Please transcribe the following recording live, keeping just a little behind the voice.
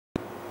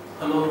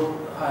Hello,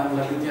 I am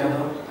Lalit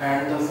Yadav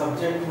and the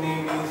subject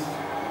name is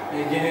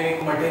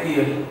Engineering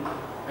Material,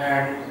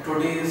 and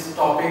today's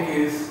topic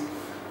is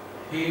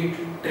heat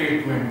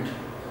treatment.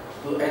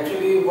 So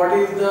actually what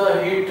is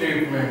the heat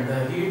treatment?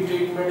 The heat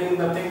treatment is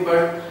nothing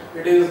but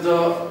it is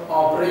the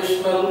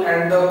operational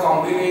and the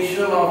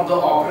combination of the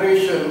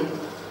operation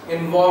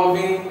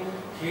involving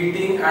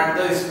heating at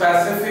the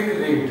specific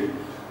rate,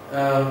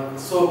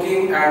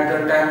 soaking at the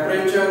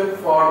temperature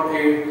for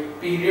a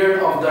period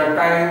of the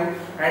time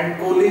and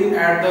cooling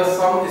at the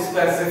some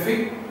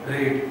specific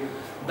rate.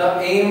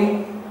 The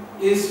aim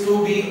is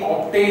to be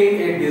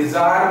obtain a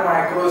desired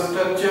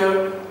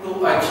microstructure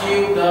to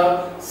achieve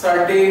the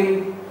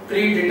certain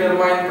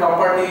predetermined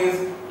properties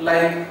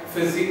like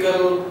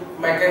physical,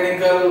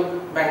 mechanical,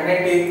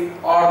 magnetic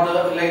or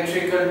the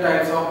electrical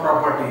types of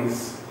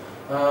properties.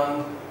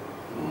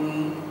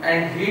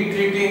 And heat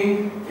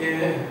treating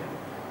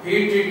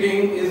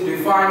is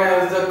defined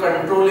as the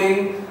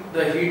controlling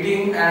the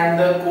heating and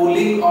the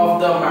cooling of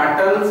the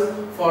metals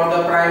for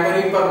the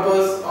primary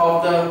purpose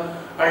of the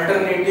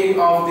alternating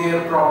of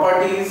their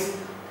properties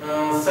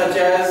such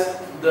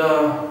as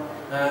the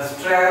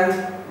strength,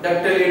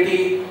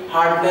 ductility,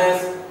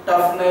 hardness,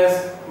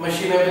 toughness,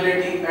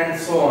 machinability and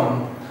so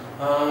on.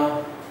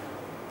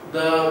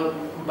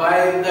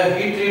 By the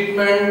heat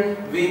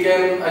treatment we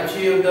can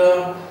achieve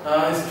the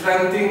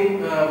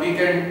strengthening, we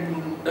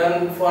can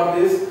done for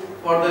this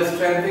for the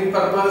strengthening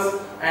purpose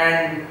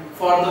and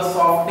for the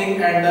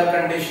softening and the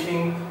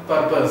conditioning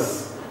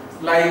purpose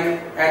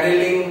like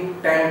annealing,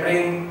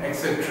 tempering,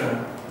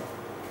 etc.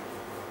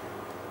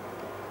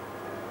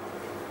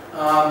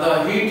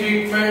 The heat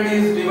treatment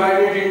is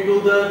divided into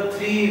the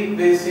three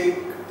basic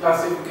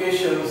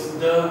classifications.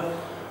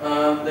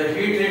 The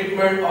heat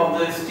treatment of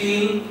the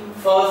steel,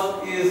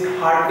 first is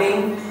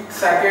hardening,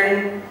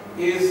 second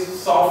is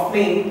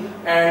softening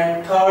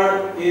and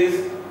third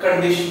is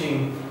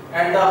conditioning.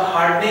 And the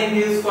hardening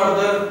is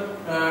further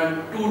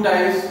two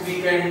types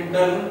we can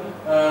done.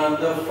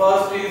 The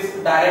first is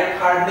direct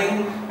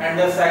hardening and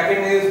the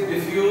second is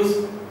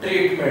diffuse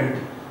treatment.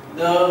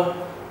 The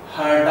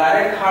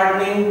direct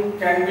hardening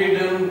can be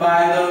done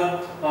by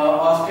the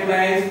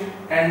austenized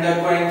and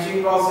the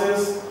quenching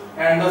process,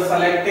 and the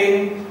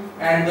selecting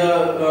and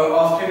the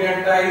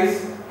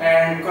austenize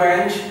and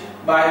quench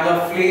by the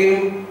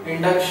flame,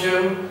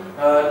 induction,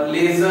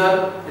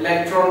 laser,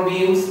 electron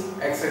beams,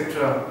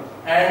 etc.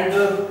 And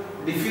the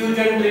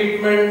diffusion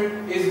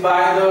treatment is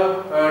by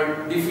the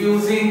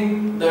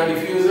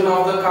diffusion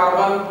of the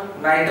carbon,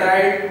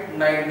 nitride,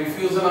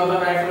 diffusion of the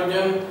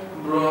nitrogen,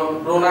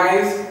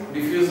 bronize,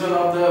 diffusion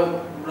of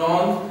the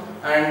bronze,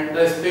 and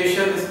the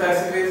special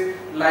specifics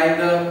like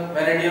the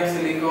vanadium,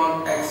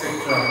 silicon, etc.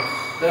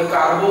 The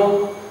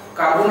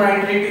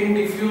carbonitrating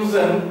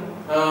diffusion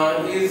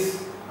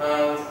is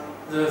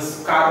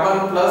this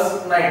carbon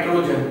plus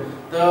nitrogen.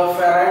 The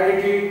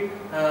ferrite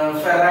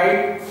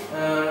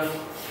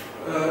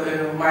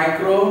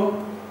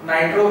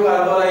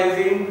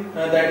nitrocarbonizing,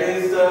 that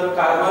is the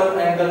carbon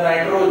and the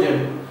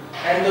nitrogen.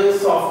 And the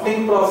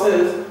softening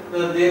process,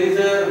 there is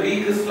a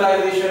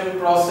recrystallization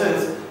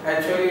process.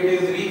 Actually it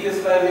is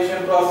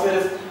recrystallization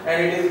process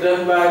and it is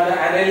done by the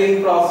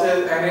annealing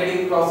process.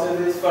 Annealing process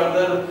is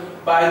further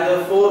by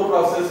the four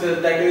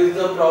processes, that is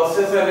the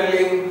process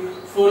annealing,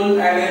 full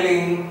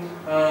annealing,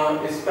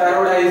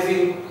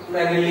 spheroidizing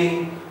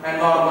annealing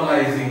and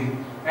normalizing.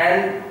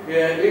 And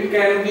it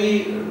can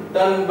be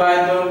done by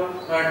the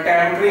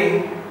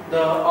tempering, the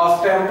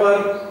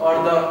Austemper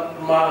or the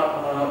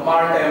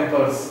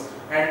Martempers,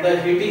 and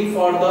the heating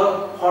for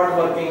the hot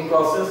working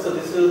process. So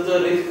this is the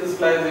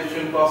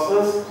recrystallization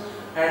process,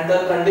 and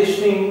the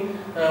conditioning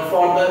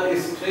for the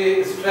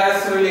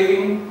stress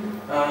relieving,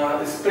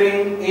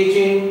 spring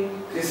aging,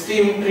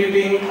 steam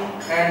treating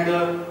and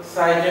the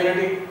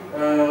cyanotic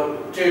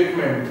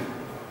treatment.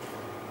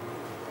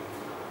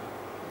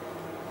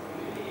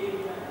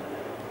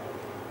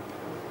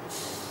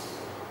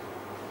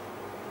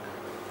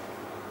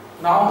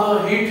 Now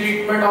the heat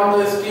treatment of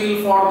the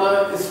steel for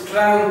the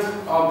strength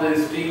of the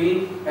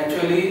steel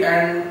actually,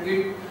 and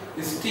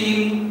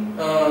steel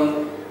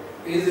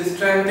is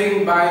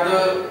strengthened by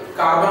the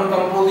carbon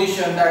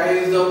composition, that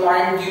is the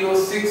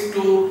 0.06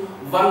 to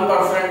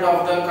 1%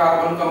 of the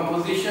carbon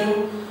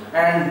composition,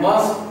 and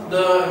must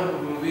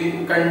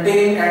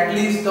contain at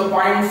least the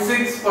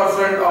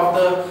 0.6% of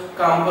the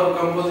carbon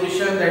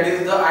composition, that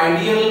is the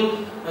ideal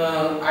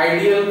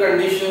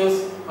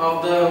conditions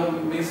of the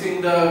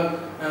mixing the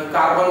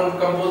carbon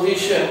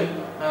composition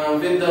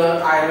with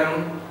the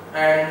iron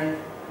and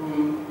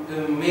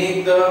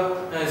make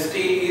the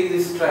steel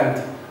is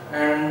strength,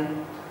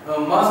 and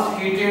must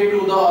heat it to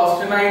the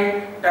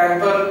austenite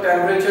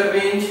temperature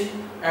range,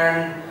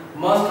 and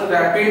must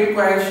rapid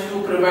quench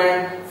to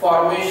prevent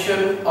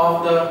formation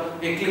of the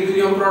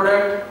equilibrium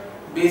product.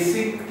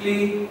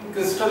 Basically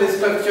crystal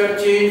structure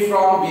change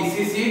from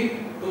BCC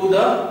to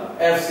the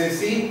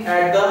FCC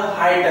at the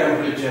high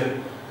temperature,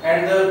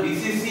 and the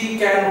BCC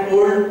can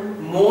hold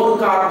more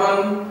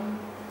carbon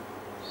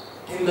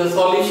in the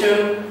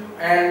solution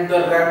and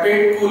the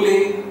rapid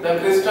cooling, the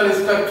crystal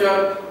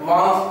structure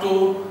wants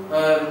to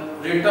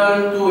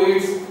return to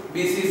its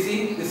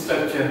BCC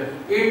structure.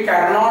 It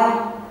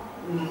cannot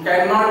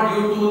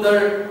due to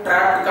the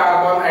trapped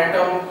carbon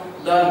atom.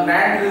 The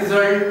net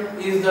result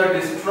is the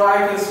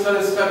destroyed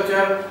crystal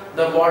structure.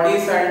 The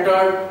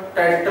body-centered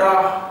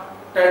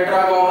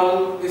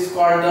tetragonal is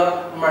called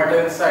the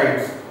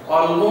martensites.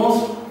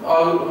 Always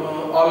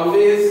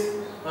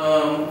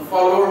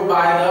followed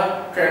by the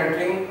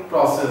tentering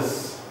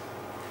process.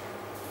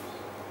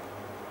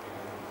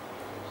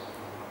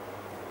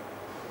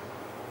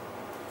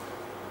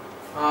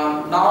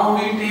 Now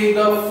we take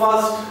the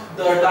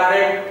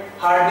direct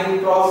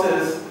hardening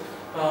process,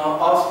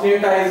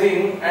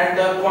 austenitizing, and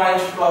the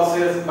quench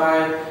process.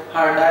 By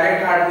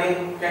direct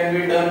hardening can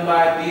be done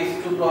by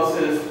these two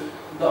processes.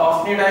 The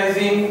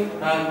austenitizing,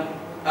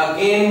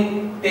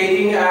 again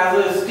taking as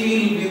a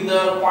steel with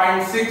the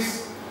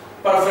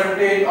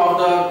 0.6% of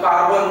the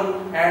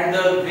carbon and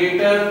the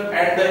greater,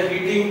 and the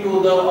heating to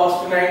the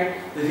austenite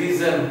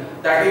region,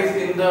 that is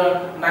in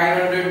the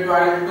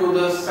 912 to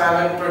the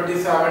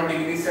 727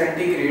 degrees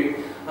centigrade.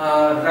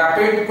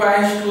 Rapid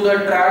quench to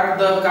the trap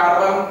the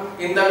carbon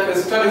in the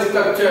crystal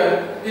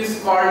structure is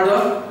called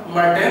the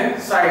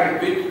martensite,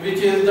 which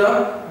is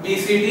the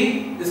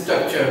BCD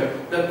structure.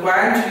 The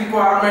quench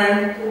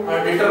requirement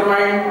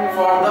determined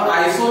for the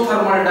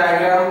isothermal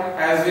diagram,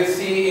 as we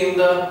see in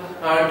the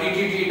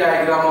TTT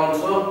diagram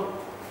also.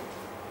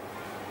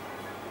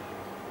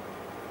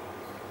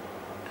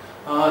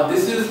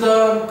 This is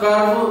the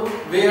curve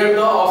where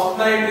the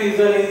austenite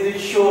region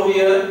is shown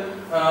here.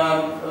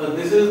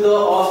 This is the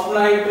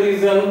austenite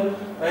region.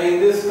 In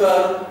this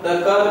curve,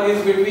 the curve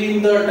is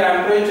between the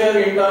temperature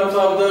in terms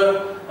of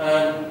the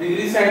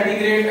degree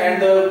centigrade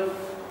and the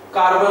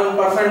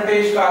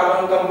percentage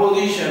carbon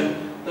composition.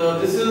 So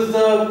this is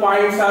the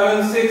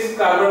 0.76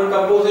 carbon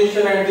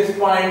composition, and this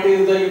point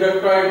is the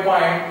eutectoid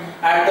point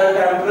at the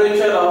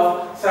temperature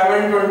of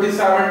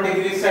 727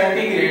 degrees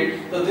centigrade.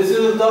 So this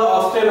is the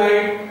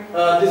austenite.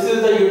 This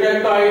is the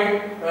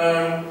eutectoid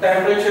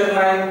temperature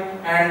line,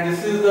 and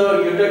this is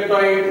the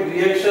eutectoid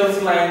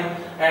reactions line,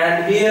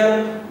 and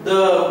here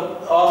the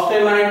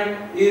austenite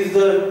is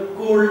the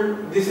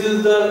cooled. This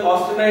is the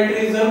austenite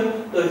region.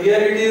 So here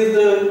it is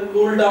the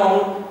cool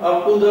down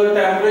up to the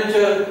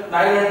temperature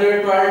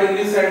 912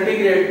 degrees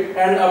centigrade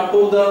and up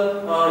to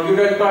the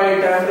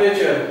eutectoid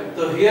temperature.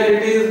 So here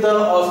it is the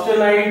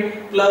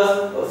austenite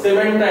plus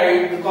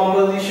cementite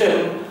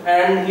composition,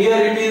 and here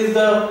it is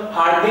the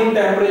hardening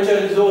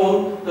temperature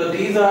zone. So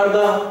these are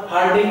the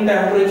hardening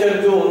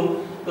temperature zone.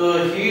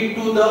 The heat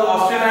to the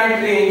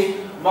austenite range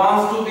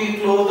wants to be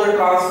close the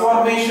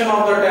transformation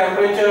of the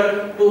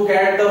temperature to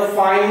get the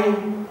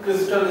fine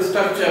crystal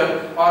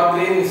structure or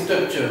grain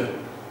structure.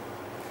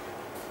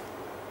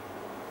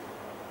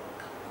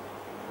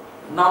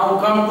 Now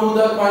come to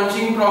the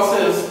quenching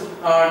process.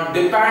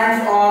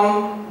 Depends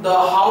on the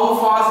how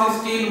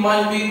fast steel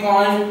must be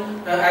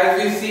quenched, as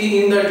we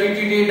see in the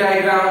TTT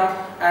diagram,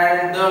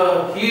 and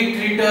the heat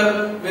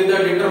treater will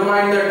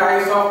determine the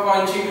types of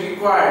quenching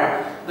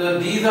required.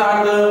 These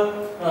are the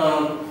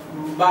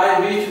by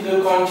which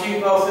the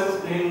quenching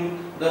process in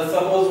the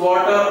suppose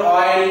water,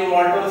 oil,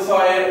 molten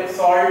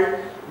salt,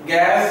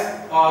 gas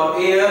or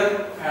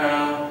air.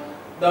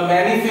 The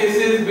many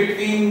phases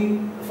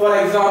between, for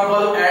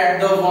example, add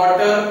the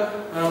water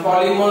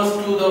polymers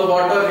to the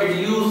water,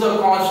 reduce the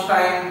quench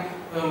time,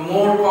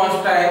 more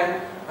quench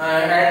time,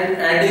 and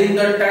adding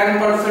the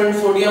 10%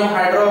 sodium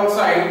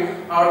hydroxide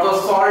or the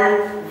salt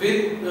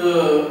with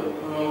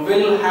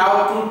will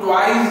have to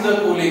twice the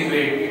cooling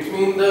rate. It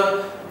means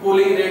the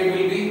cooling rate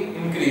will be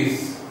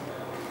increased.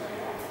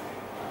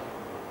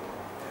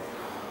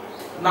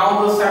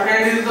 Now the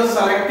second is the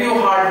selective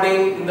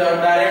hardening in the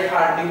direct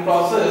hardening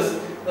process.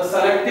 The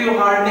selective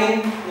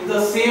hardening is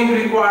the same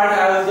required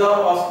as the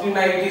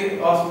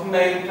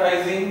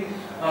austenitizing.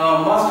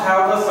 Must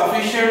have the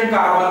sufficient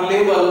carbon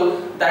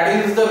level, that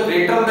is the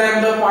greater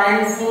than the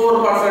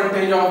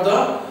 0.4% of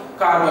the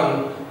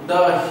carbon.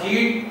 The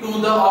heat to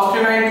the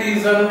austenite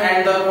region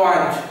and the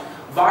quench.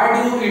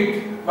 Why do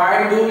it?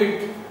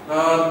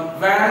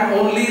 When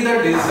only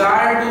the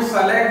desire to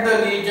select the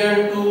region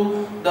to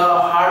the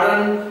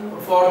harden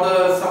for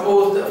the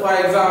suppose, for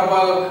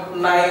example,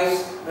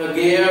 knives,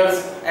 gears,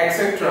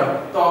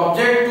 etc. The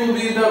object to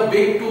be the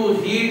big to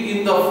heat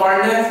in the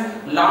furnace,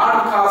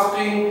 large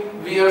casting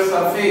wear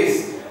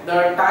surface.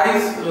 The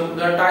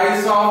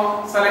types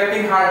of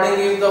selecting hardening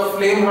is the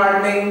flame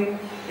hardening,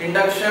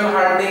 induction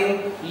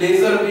hardening,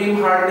 laser beam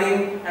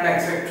hardening, and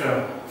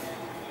etc.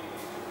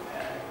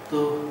 So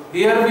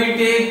here we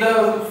take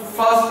the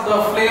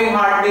flame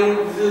hardening.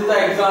 This is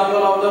the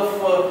example of the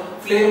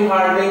flame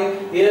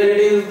hardening. Here it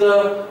is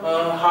the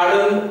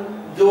hardened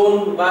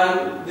zone.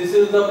 This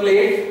is the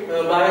plate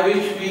by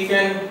which we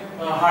can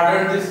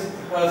harden this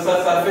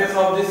surface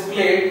of this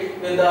plate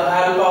with the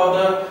help of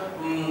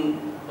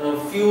the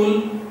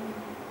fuel,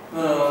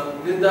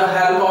 with the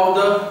help of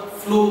the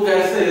flue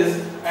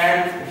gases.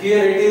 And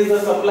here it is the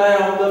supply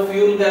of the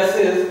fuel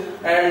gases,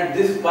 and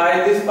this by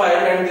this pipe,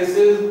 and this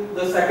is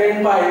the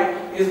second pipe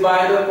is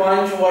by the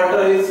quench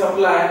water is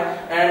supplied,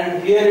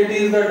 and here it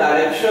is the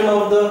direction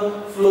of the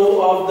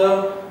flow of the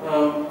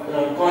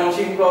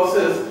quenching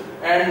process,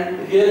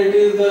 and here it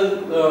is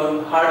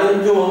the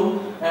hardened zone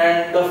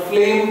and the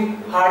flame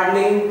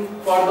hardening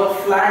for the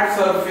flat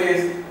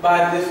surface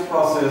by this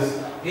process.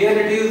 Here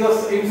it is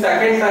in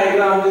second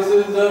diagram, this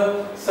is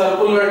the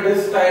circular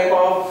disc type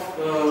of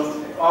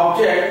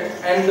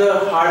object, and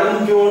the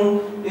hardened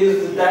zone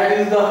is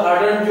the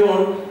hardened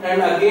zone,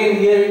 and again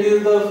here it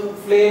is the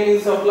flame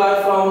is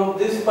supplied from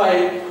this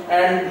pipe,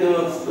 and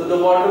the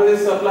water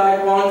is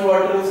supplied, quench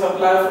water is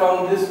supplied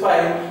from this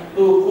pipe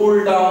to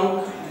cool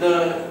down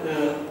the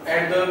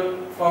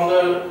from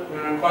the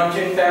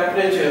quenching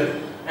temperature.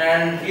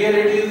 And here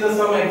it is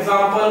some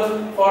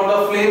example for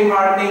the flame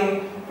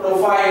hardening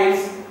profiles,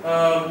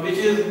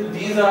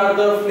 these are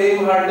the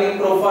flame hardening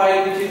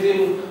profile which is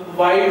in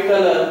white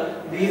color.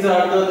 These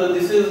are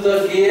this is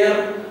the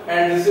gear,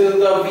 and this is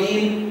the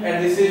wheel,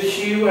 and this is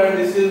sheave, and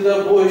this is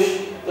the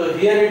bush. So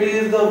here it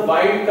is the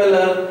white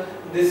color.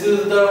 This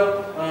is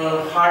the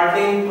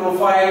hardening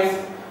profiles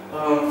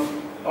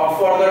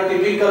for the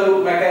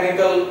typical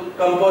mechanical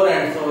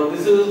component. So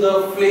this is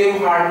the flame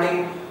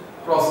hardening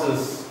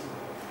process.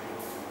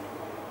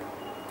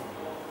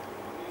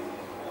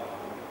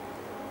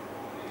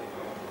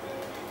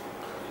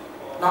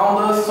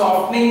 Now the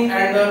softening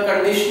and the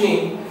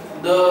conditioning,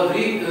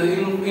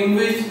 in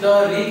which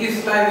the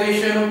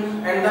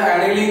recrystallization and the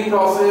annealing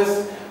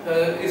process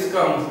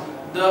comes.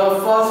 The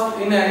first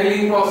in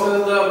annealing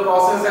process, the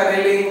process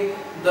annealing,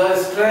 the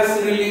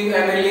stress relief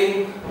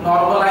annealing,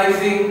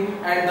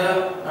 normalizing, and the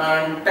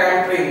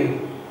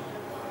tempering.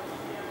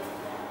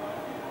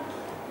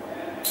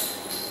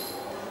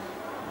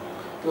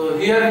 So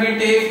here we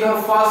take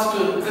the first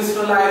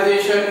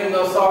crystallization in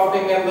the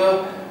softening and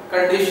the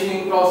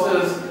conditioning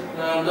process.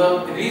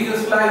 The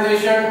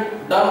recrystallization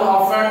done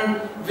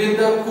often with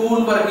the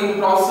cool working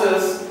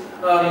process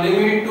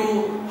limit to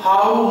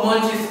how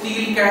much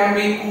steel can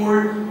be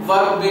cooled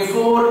work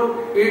before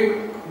it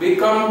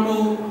become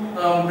too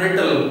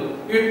brittle.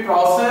 It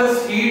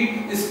process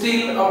heat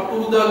steel up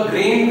to the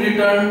grain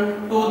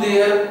return to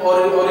their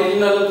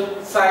original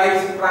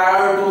size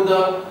prior to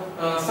the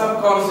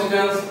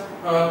subsequent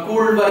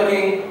cooled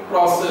working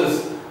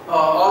process.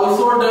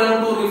 Also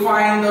done to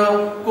refine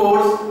the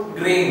coarse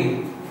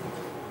grain.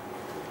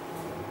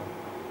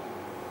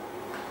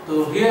 So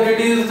here it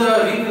is the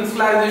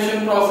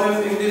recrystallization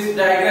process in this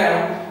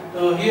diagram.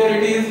 So here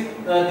it is,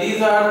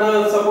 these are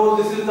the,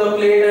 suppose this is the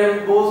plate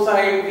and both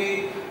sides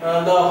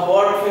the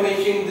hot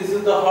finishing, this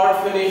is the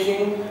hot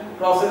finishing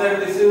process,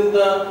 and this is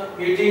the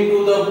heating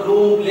to the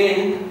bloom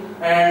blend,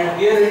 and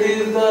here it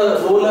is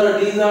the roller.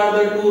 These are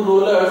the two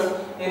rollers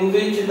in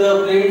which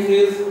the blades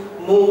is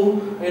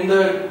move in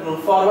the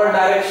forward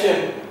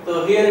direction.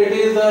 So here it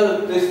is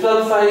the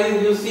crystal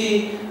size, you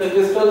see the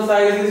crystal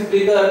size is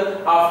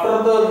bigger.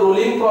 After the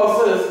rolling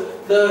process,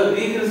 the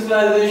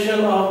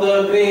recrystallization of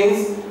the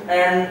grains,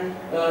 and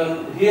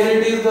here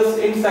it is the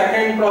in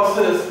second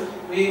process,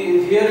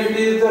 here it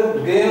is the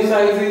grain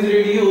size is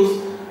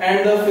reduced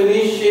and the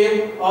finished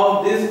shape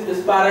of this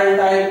spiral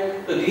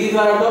type. So these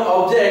are the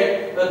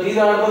object, these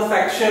are the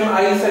section,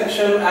 I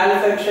section, L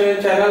section,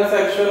 channel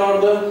section,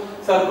 or the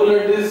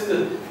circular disc.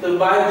 So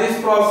by this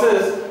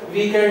process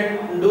we can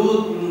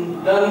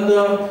done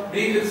the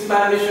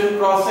recrystallization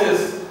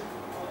process.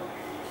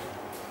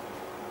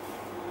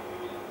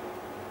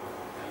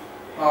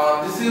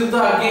 This is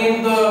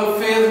again the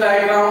phase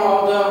diagram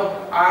of the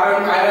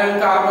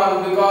iron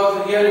carbon,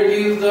 because here it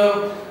is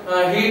the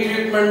heat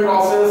treatment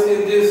process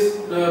in this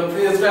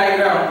phase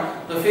diagram.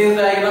 The phase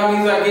diagram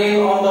is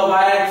again on the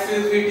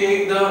y-axis. We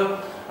take the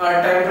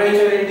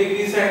temperature in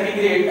degree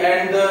centigrade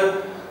and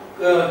the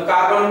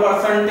carbon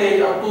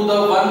percentage up to the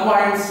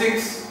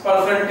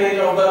 1.6%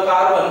 of the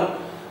carbon.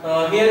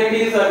 Here it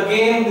is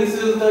again, this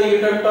is the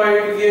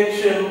eutectoid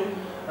reaction.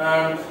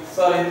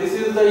 This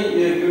is the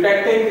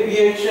eutectic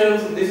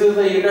reactions, this is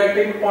the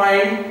eutectic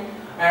point,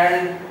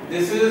 and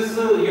this is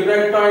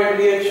eutectoid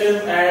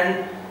reaction,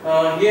 and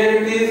here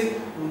it is,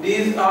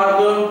 these are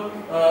the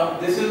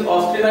this is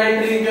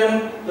austenite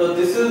region. So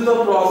this is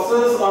the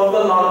process of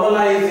the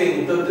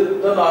normalizing.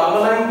 The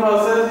normalizing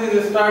process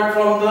is start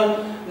from the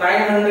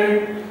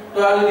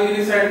 912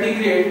 degree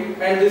centigrade,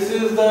 and this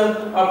is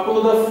the up to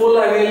the full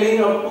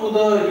annealing up to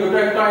the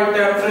eutectoid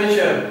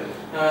temperature.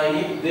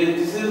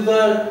 This is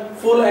the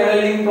full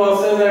annealing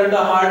process and the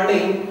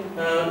hardening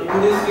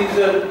in this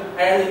region,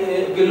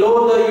 and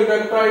below the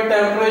eutectoid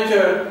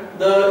temperature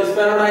the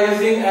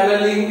spheronizing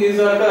annealing is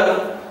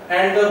occur,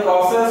 and the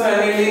process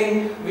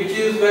annealing which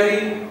is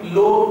very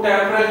low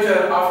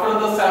temperature after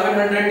the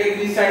 700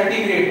 degree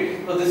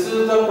centigrade. So this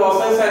is the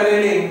process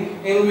annealing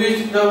in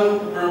which the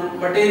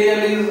material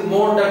is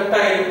more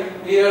ductile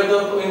here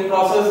in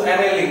process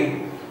annealing.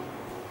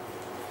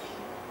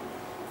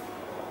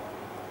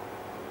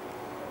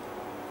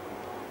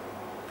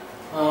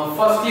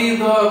 Firstly,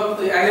 the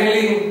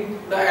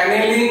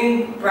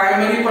annealing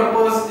primary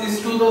purpose is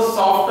to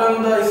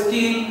soften the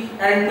steel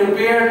and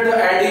prepare the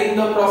adding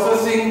the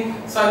processing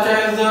such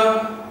as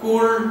the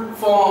cooled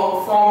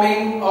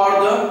forming or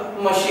the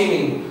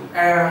machining.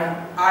 And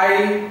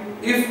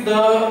if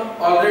the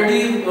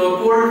already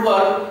cold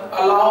work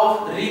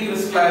allows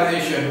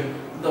recrystallization.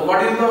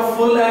 What is the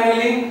full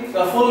annealing?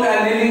 The full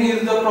annealing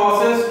is the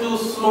process to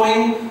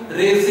slowing,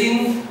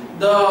 raising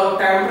the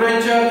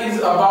temperature is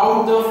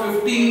about the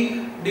 50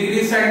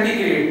 degrees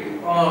centigrade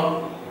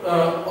or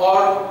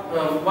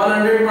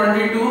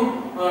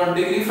 122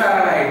 degree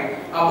Fahrenheit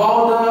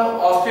above the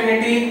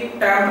austenity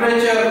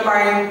temperature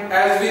line,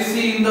 as we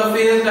see in the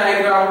phase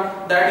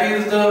diagram, that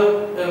is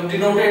the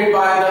denoted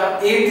by the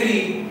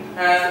A3,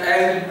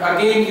 and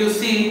again you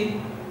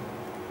see,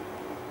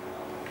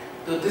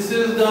 so this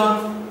is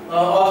the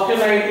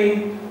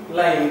austenity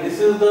line. This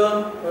is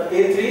the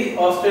A3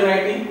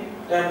 austenity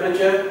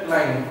temperature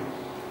line.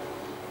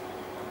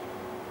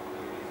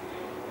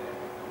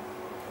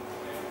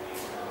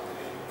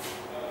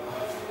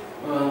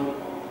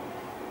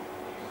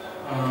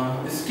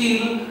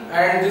 Steel,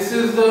 and this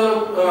is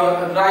the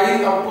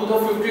rise up to the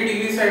 50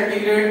 degrees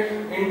centigrade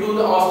into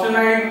the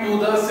austenite to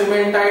the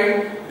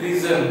cementite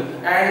region,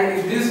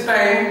 and this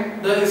time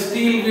the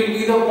steel will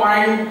be the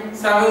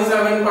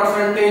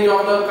 0.77%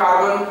 of the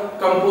carbon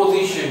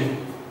composition.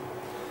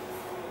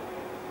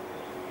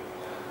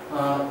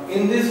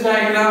 In this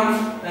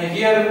diagram,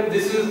 here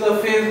this is the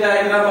phase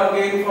diagram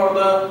again for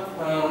the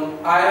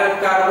iron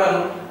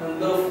carbon.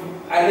 The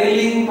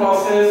annealing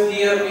process,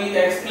 here we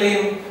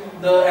explain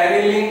the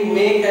annealing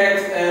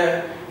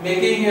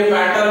making a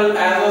metal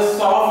as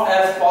soft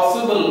as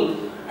possible,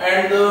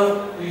 and the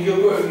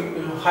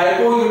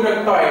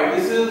hypoeutectoid.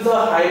 This is the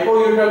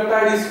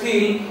hypoeutectoid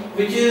steel,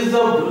 which is the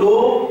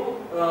below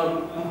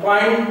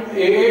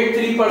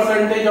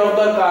 0.83% of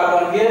the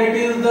carbon. Here it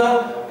is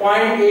the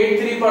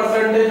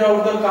 0.83%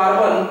 of the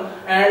carbon,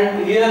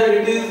 and here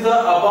it is the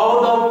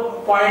above the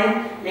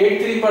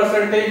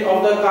 0.83%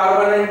 of the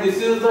carbon, and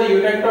this is the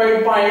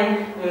eutectoid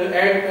point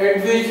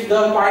at which the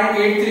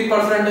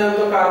 0.83% of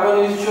the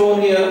carbon is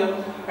shown here,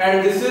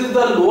 and this is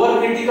the lower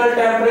critical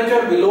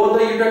temperature below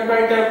the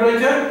eutectoid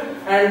temperature,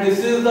 and this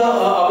is the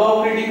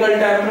above critical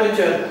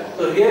temperature.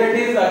 So here it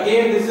is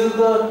again, this is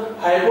the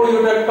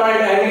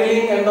hypoeutectoid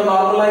annealing and the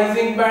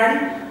normalizing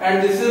band,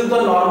 and this is the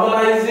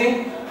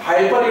normalizing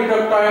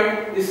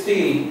hypereutectoid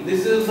steel.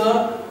 This is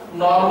the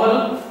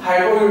normal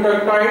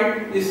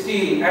hypoeutectoid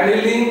steel.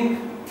 Annealing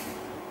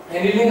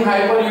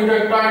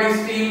hypereutectoid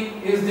steel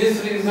is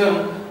this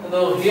region.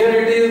 So here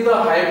it is the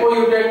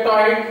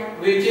hypoeutectoid,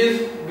 which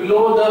is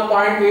below the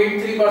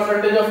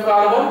 0.83% of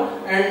carbon,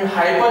 and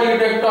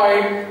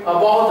hypereutectoid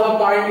above the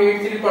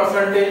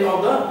 0.83%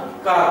 of the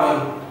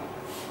carbon,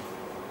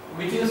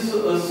 which is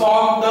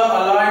soak the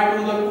alloy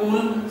to the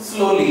cool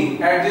slowly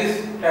at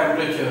this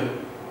temperature.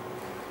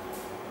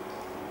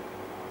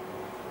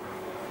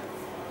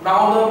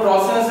 Now the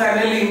process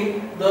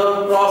annealing.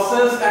 The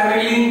process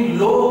annealing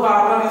low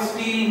carbon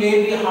steel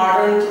may be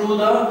hardened through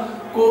the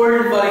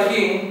cold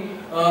working.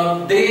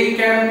 They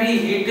can be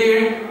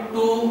heated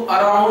to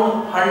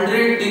around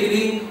 100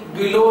 degree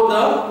below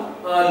the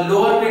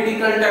lower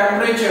critical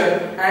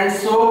temperature and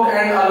soaked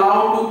and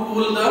allowed to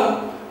cool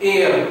the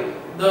air.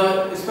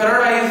 The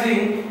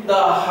spheroidizing,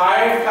 the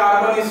high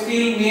carbon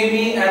steel may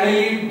be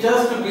annealed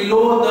just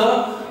below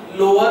the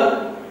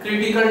lower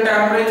critical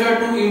temperature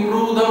to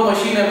improve the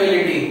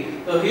machinability.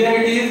 So here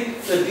it is,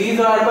 so these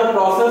are the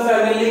process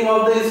annealing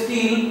of the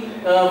steel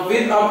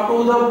with up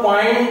to the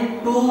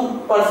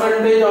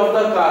 0.2% of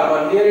the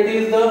carbon. Here it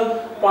is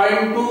the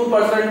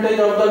 0.2%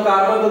 of the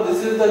carbon. So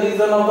this is the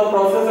reason of the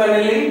process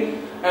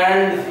annealing,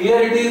 and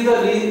here it is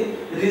the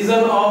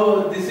reason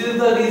of, this is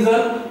the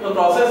reason the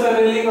process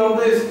annealing of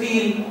the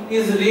steel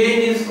is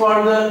range is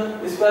called the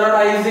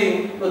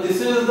spheroidizing. So this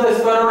is the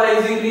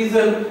spheroidizing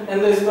reason,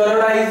 and the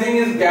spheroidizing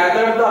is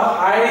gathered the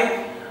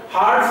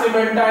hard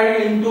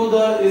cementite into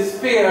the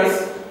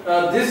spheres.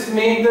 This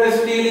makes the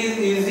steel is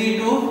easy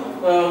to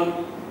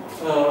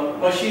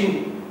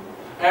machine,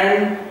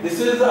 and this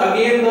is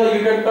again the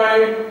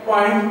eutectoid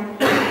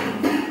point.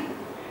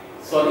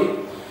 Sorry.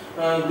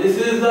 This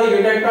is the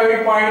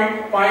eutectoid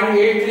point,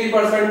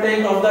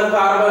 0.83% of the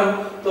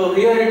carbon. So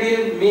here it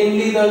is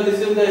mainly this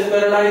is the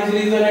spheroidized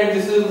region, and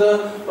this is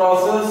the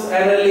process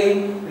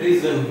annealing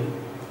region.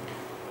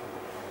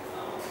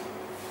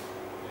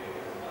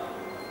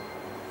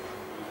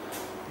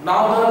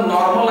 Now the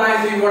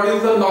normalizing. What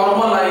is the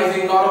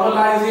normalizing?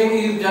 Normalizing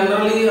is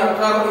generally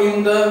occur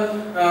in the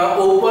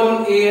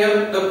open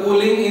air, the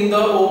cooling in the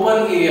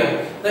open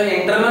air.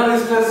 The internal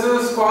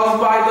stresses caused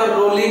by the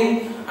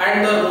rolling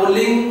and the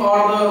rolling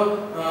or the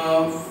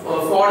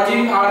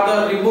forging are the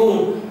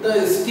removed.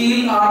 The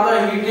steel are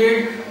the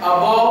heated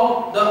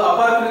above the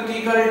upper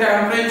critical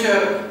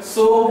temperature,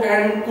 soaked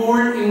and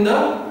cooled in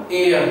the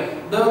air.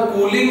 The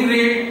cooling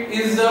rate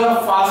is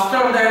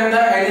faster than the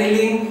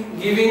annealing,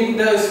 giving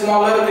the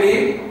smaller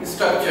grain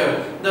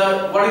structure.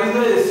 What is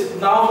this?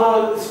 Now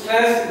the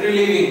stress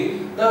relieving.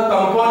 The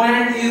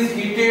component is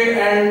heated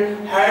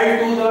and held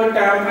to the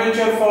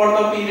temperature for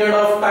the period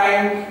of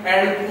time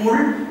and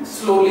cooled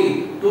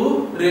slowly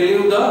to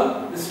relieve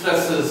the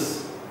stresses.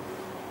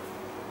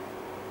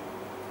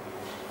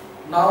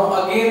 Now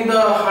again the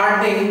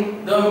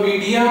hardening, the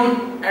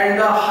medium and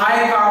the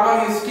high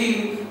carbon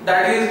steel,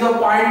 that is the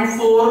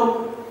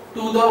 0.4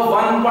 to the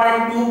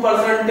 1.2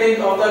 percentage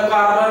of the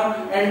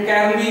carbon, and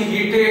can be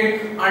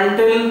heated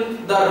until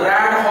the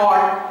red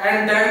hot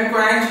and then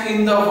quenched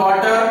in the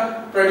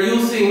water,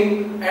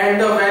 producing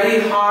and the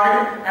very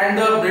hard and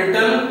the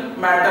brittle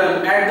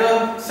metal. At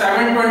the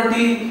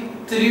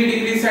 723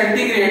 degrees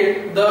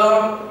centigrade, the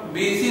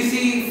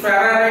BCC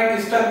ferrite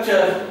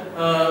structure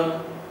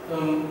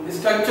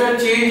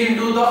change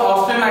into the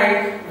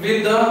austenite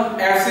with the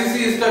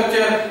FCC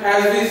structure,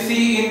 as we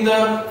see in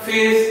the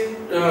phase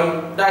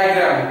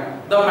diagram.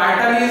 The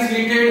metal is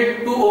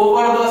heated to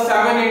over the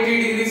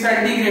 780 degrees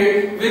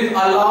centigrade, with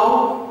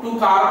allow to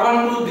carbon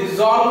to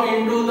dissolve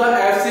into the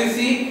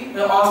FCC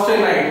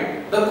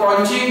austenite. The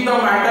quenching the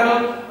metal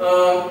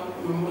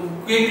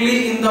quickly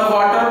in the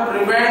water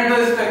prevent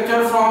the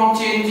structure from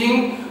changing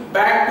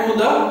back to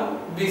the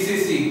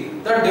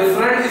BCC. The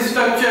different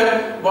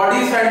structure,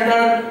 body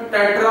centered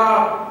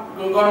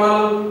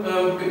tetragonal,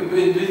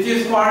 which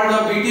is called the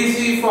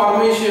BTC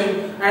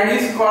formation, and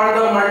is called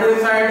the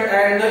martensite,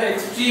 and the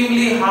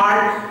extremely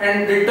hard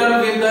and brittle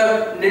with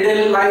the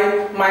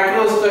needle-like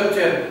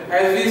microstructure,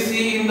 as we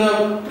see in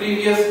the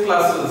previous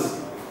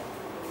classes.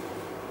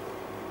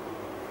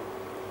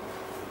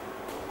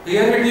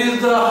 Here it is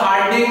the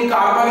hardening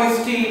carbon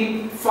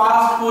steel.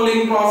 Fast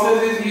cooling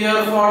process is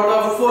here for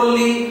the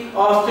fully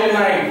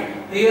austenite.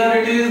 Here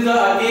it is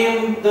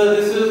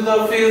this is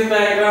the phase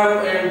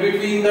diagram and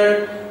between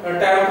the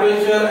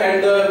temperature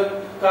and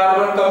the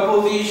carbon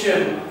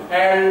composition,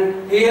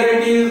 and here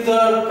it is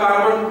the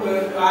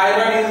carbon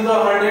iron is the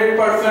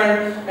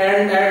 100%,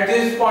 and at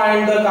this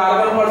point the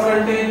carbon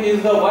percentage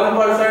is the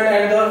 1%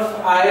 and the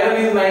iron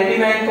is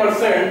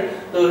 99%.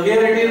 So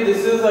here it is,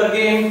 this is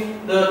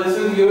again this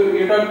is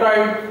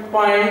eutectide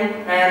point,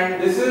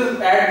 and this is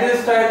at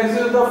this time this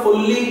is the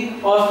fully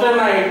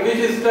austenite,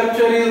 which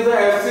structure is the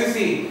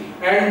FCC,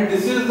 and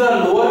this is the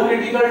lower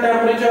critical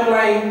temperature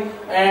line,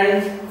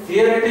 and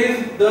here it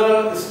is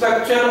the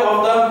structure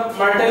of the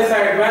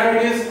martensite when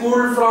it is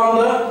cooled from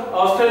the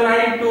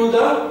austenite to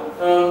the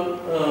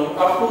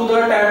up to the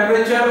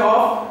temperature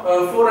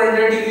of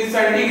 400 degrees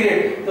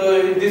centigrade.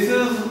 So this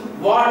is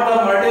what the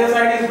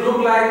martensite is look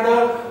like,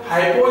 the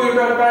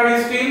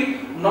hypoeutectide steel,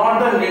 not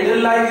the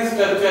needle-like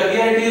structure.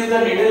 Here it is the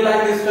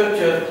needle-like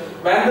structure.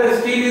 When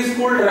the steel is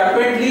cooled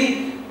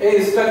rapidly,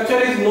 a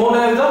structure is known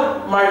as the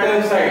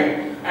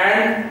martensite.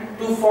 And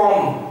to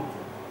form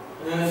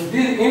in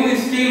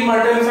steel,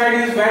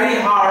 martensite is very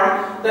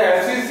hard. The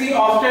FCC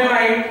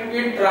austenite,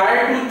 it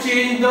tried to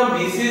change the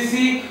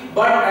BCC,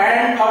 but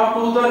end up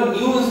to the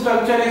new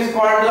structure is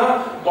called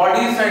the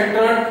body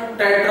centered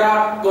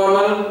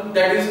tetragonal,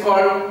 that is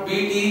called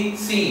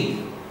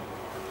BTC.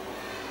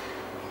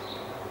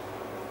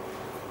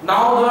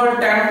 Now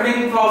the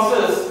tempering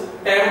process.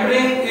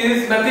 Tempering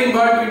is nothing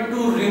but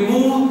to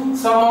remove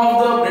some of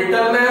the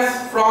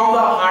brittleness from the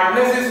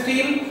hardness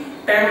steel.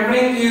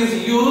 Tempering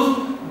is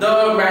used.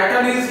 The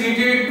metal is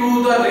heated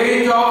to the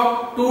range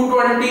of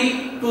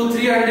 220 to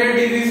 300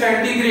 degrees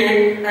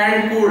centigrade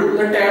and cooled.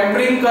 The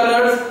tempering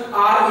colors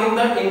are in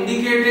the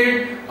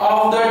indicated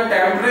of the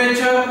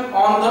temperature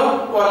on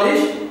the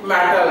polished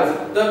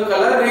metals. The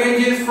color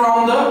range is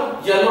from the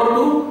yellow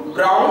to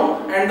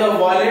brown and the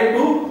violet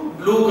to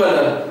blue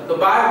color. So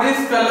by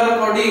this color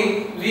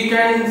coding we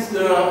can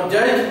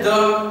judge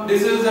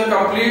this is a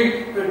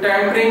complete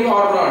tempering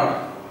or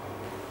not.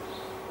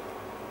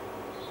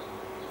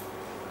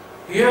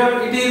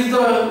 Here it is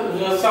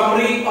the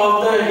summary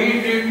of the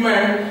heat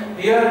treatment.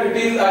 Here it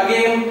is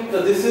again,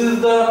 this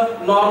is the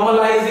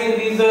normalizing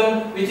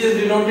region, which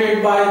is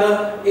denoted by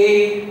the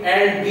A,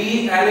 and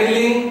B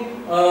annealing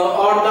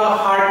or the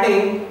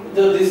hardening.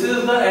 This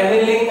is the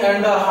annealing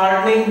and the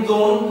hardening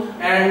zone,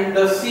 and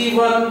the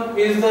C1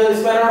 is the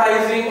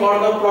spheroidizing or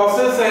the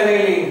process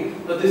annealing.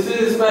 So this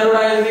is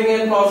spheroidizing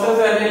and process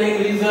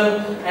annealing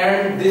region,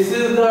 and this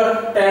is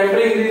the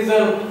tempering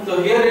region.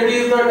 So here it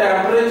is the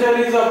temperature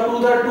is up to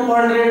the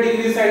 200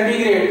 degrees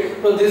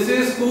centigrade. So this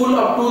is cool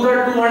up to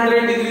the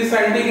 200 degrees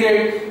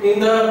centigrade in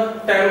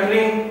the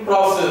tempering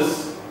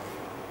process.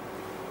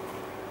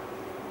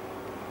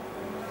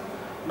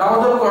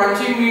 Now the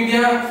quenching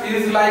media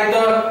is like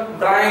the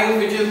brine,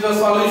 which is the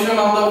solution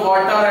of the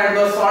water and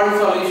the salt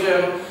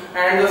solution,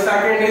 and the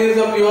second is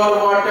the pure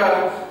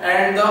water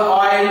and the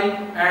oil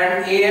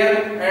and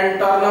air and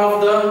turn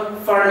off the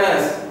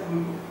furnace.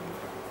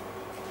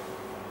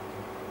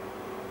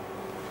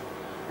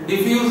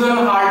 Diffusion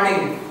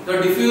hardening.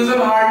 The diffusion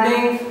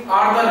hardening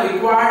are the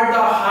required the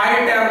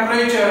high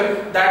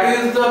temperature, that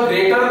is the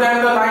greater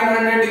than the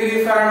 900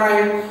 degrees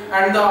Fahrenheit,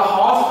 and the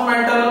host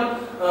metal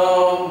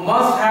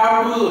must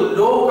have to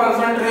low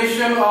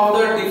concentration of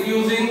the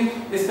diffusing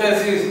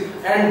species,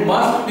 and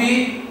must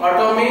be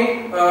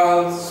atomic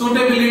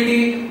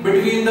suitability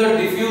between the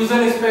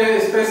diffusion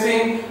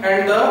spacing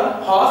and the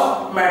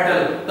host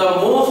metal. The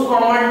most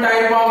common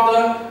type of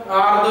the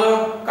are the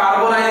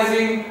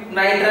carbonizing,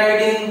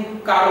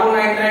 nitriding,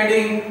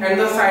 carbonitriding and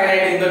the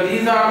cyaniding.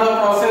 These are the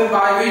process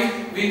by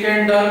which we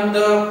can done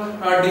the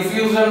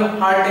diffusion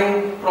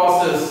hardening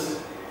process.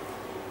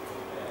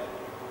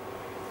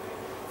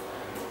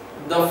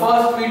 The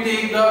first we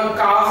take the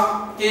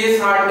case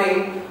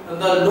hardening.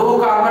 The low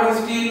carbon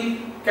steel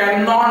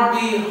cannot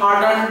be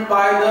hardened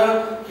by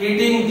the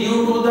heating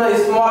due to the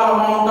small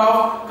amount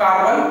of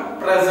carbon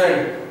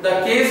present.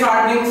 The case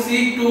hardening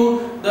seek to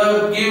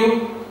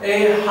give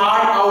a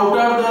hard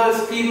outer the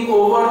skin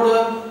over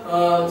the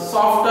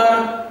softer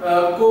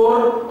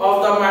core of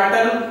the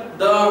metal.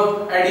 The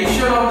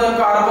addition of the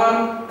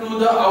carbon to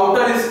the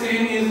outer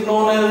skin is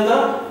known as the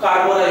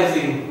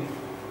carburizing.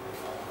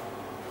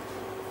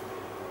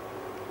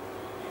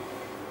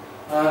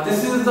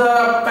 This is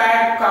the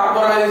packed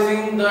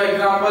carburizing. The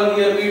example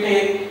here we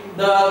take,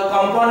 the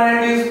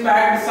component is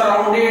packed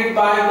surrounded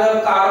by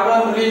the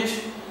carbon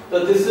rich.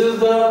 So this is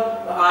the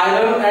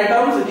iron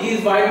atoms,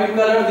 these white in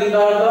color, these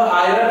are the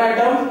iron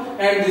atoms,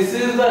 and this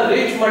is the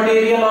rich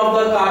material of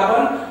the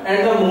carbon,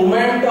 and the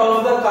movement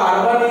of the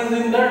carbon is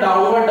in the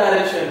downward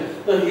direction.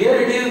 So here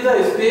it is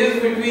the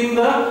space between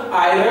the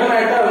iron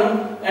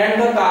atom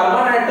and the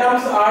carbon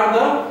atoms are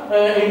the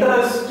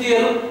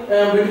interstitial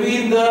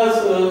between the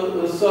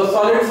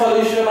solid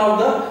solution of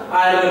the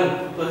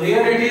iron. So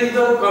here it is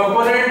the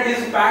component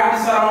is packed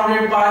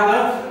surrounded by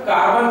the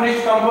carbon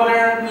rich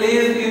component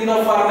placed in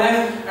the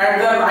furnace at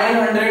the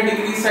 900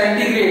 degrees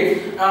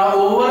centigrade.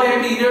 Over a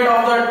period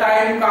of the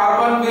time,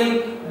 carbon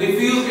will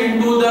diffuse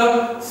into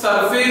the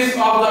surface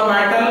of the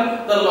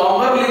metal. The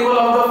longer level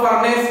of the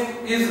furnace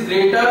is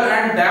greater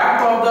and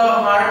depth of the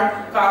hard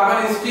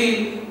carbon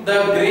steel,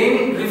 the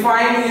grain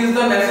refine is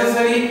the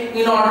necessary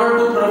in order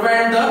to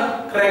prevent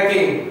the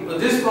cracking. So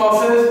this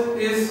process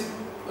is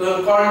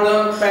called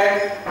the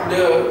packed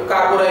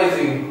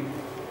carburizing.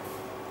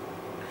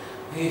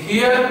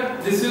 Here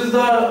this is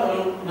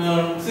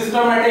the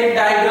systematic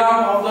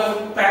diagram of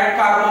the packed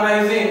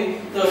carburizing.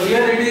 So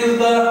here it is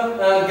the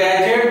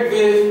gadget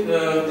with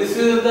this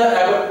is the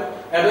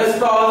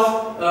asbestos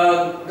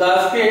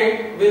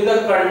gasket with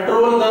the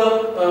control the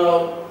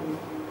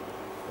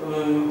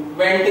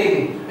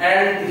venting,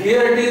 and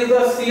here it is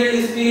the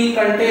sealed steel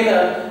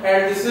container,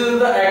 and this is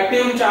the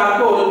active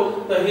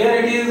charcoal. So here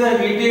it is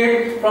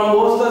heated from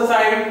both the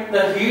sides.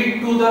 The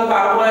heat to the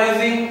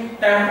carburizing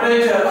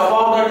temperature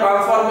above the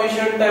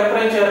transformation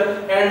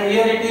temperature, and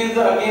here it is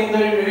again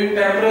the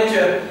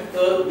temperature.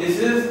 So this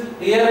is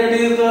here it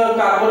is the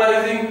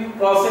carburizing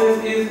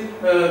process is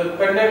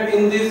conducted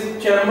in this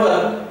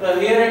chamber.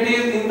 Here it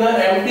is in the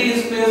empty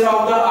space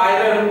of the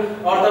iron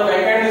or the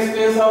vacant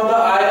space of the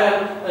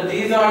iron.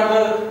 These are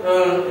the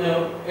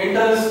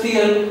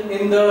interstitial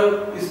in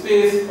the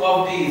space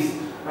of these.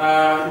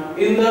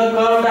 In the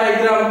curve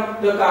diagram,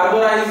 the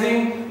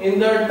carburizing in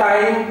the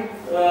time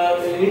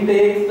it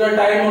takes the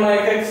time on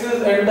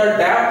x-axis and the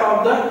depth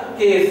of the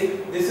case.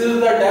 This is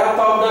the depth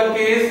of the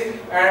case,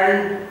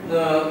 and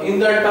in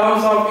the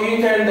terms of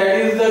inch, and that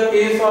is the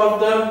case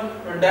of the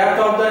depth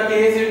of the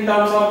case in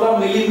terms of the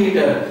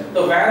millimeter.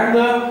 So when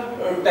the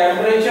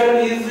temperature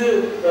is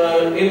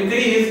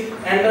increased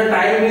and the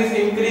time is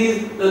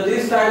increased,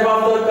 this type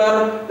of the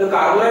curve, the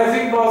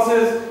carburizing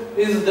process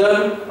is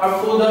done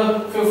up to the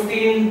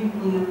 15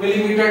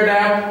 millimeter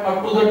depth,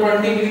 up to the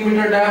 20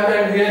 millimeter depth,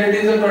 and here it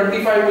is a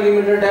 25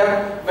 millimeter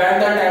depth. When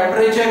the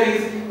temperature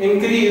is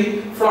increased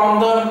from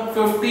the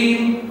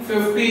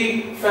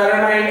 1550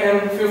 Fahrenheit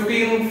and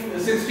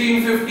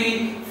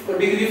 1650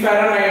 degree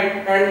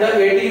Fahrenheit and the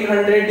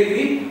 1800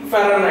 degree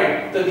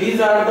Fahrenheit. So these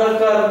are the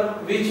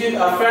curves which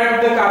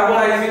affect the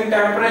carburizing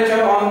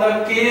temperature on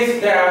the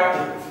case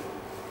depth.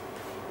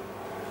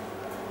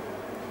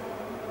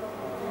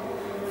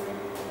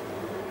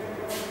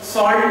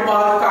 Salt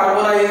bath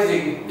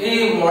carburizing.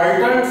 A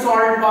molten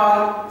salt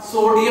bath,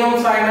 sodium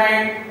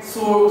cyanide,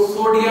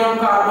 sodium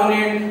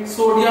carbonate,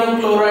 sodium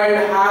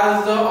chloride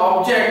has the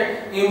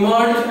object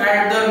emerge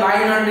at the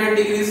 900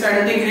 degrees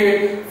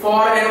centigrade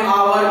for an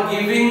hour,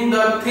 giving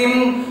the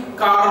thin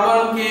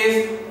carbon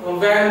case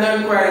when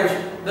the quench.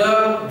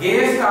 The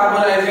gas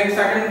carburizing,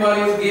 second one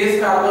is gas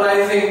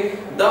carburizing.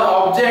 The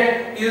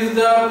object is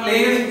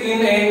placed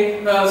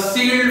in a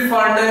sealed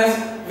furnace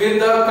with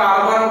the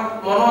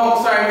carbon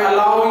monoxide,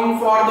 allowing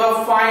for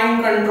the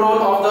fine control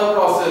of the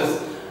process.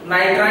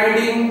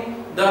 Nitriding,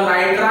 the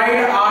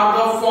nitride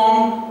are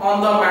formed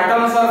on the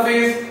metal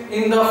surface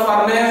in the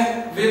furnace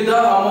with the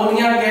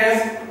ammonia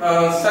gas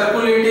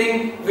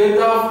circulating with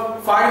the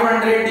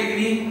 500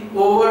 degree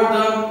over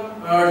the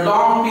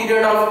long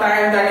period of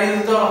time, that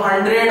is the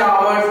 100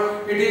 hours.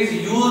 It is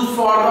used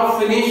for the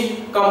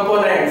finished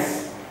components.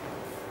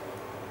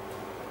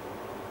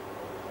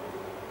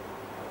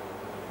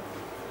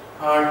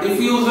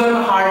 Diffusion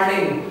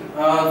hardening.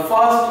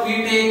 First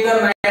we take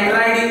the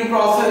nitriding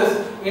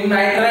process. In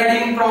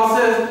nitriding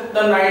process,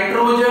 the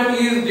nitrogen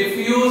is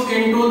diffused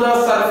into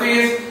the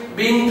surface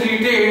being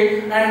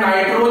treated, and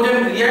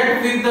nitrogen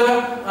react with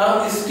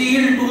the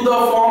steel to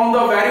form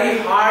the very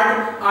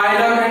hard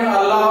iron and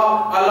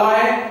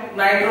alloy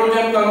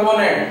nitrogen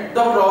component.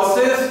 The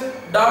process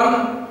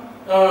done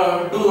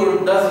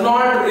does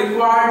not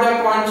require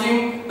the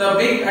quenching. The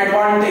big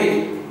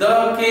advantage,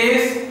 the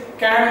case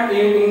can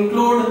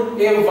include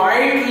a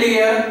white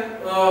layer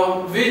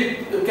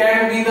which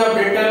can be the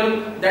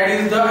brittle. That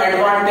is the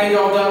advantage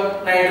of the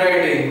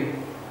nitriding.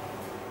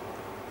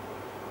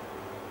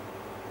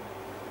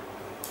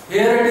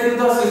 Here it is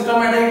the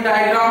systematic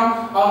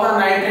diagram of the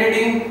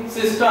nitriding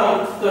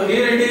system. So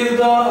here it is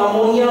the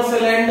ammonia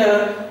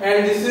cylinder,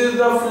 and this is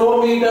the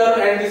flow meter,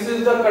 and this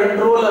is the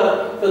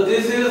controller. So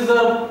this is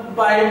the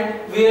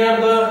pipe where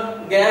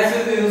the gas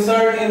is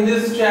inserted in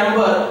this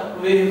chamber,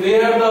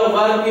 where the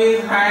work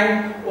is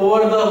hanged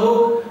over the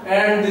hook,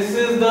 and this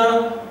is the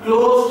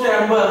closed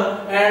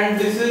chamber, and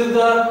this is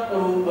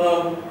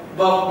the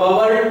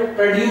bubble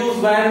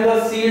produced when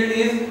the seal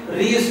is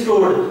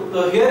restored.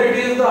 So here it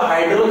is the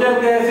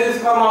hydrogen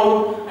gases come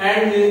out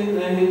and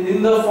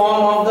in the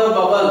form of the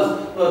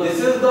bubbles. So this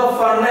is the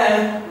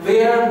furnace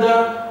where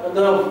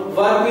the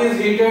work is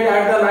heated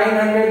at the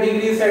 900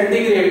 degrees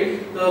centigrade.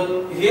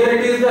 So here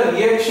it is the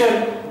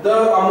reaction.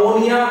 The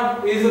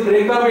ammonia is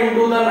break up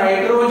into the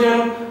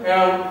nitrogen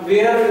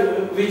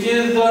which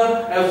is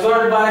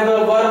absorbed by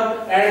the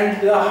work,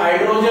 and the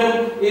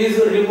hydrogen is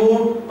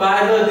removed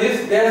by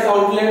this gas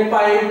outlet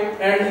pipe,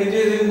 and it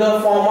is in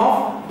the form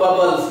of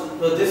bubbles.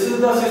 So this is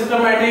the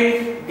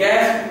systematic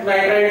gas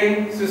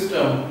nitriding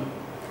system.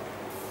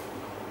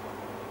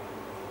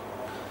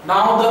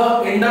 Now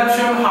the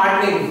induction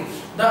hardening.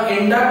 The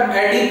induct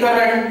eddy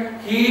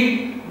current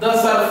heat the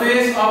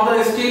surface of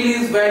the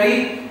steel is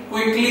very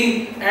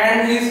quickly,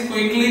 and is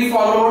quickly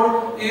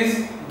followed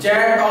is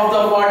jet of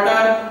the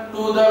water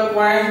to the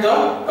quench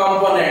the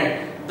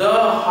component. The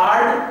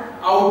hard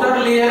outer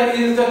layer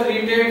is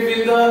created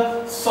with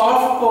the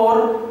soft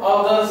core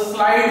of the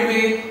slide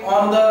way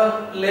on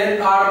the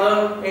length are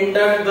the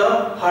induct the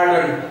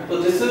hardened.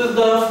 So this is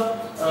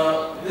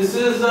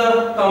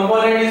the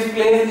component is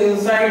placed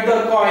inside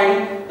the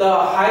coil. The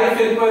high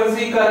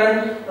frequency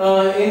current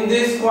in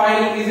this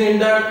coil is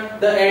induct.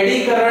 The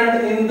eddy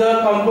current in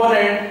the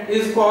component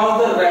is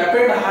caused the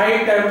rapid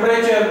high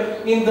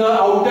temperature in the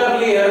outer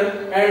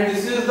layer, and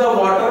this is the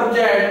water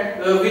jet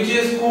which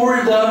is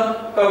cooled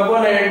the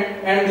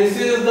component, and this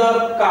is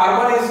the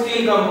carbon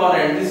steel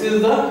component. This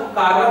is the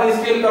carbon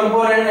steel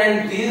component,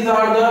 and these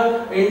are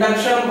the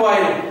induction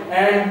coil,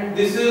 and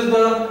this is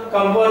the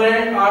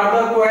component are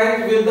the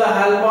quench with the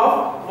help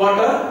of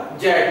water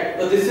jet.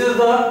 So this is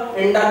the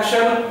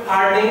induction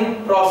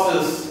hardening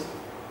process.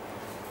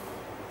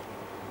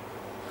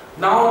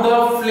 Now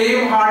the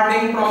flame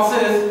hardening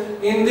process.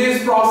 In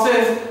this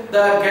process,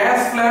 the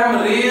gas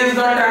flame raises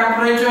the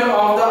temperature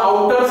of the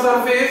outer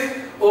surface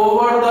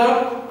over the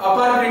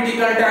upper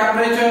critical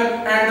temperature,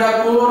 and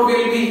the core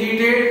will be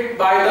heated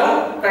by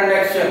the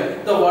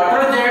conduction. The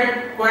water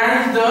jet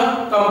quenches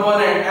the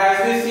component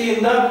as we see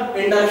in the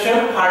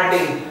induction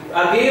hardening.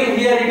 Again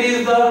here it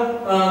is the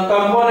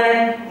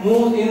component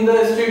moves in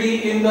the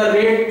steady in the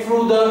rate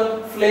through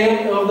the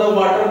flame of the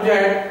water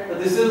jet.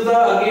 This is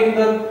the again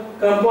the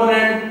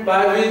component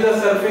by which the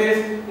surface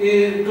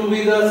is to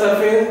be the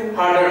surface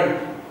hardened,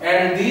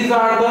 and these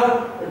are the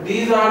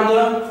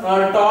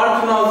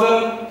torch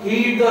nozzle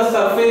heat the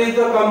surface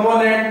the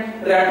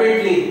component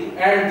rapidly,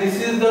 and this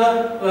is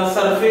the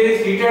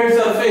surface heated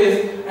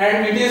surface,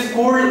 and it is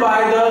cooled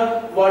by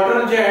the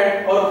water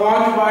jet or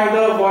quenched by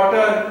the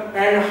water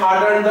and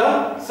harden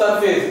the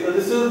surface. So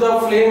this is the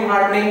flame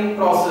hardening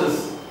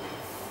process.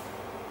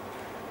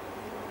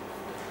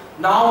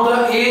 Now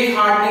the edge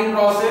hardening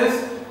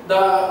process. The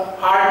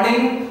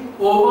hardening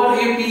over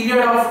a period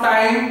of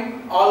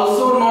time,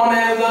 also known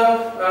as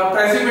the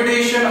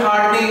precipitation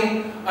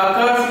hardening,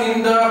 occurs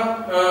in the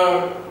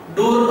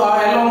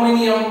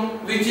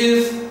aluminium, which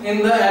is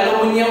in the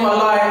aluminium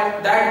alloy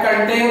that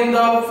contains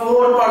the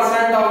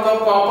 4% of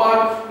the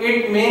copper.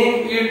 It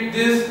makes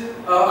this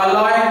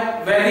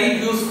alloy very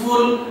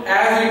useful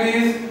as it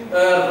is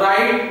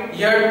right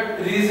yet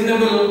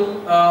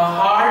reasonable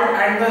hard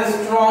and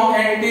the strong,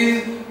 and it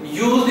is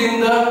used in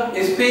the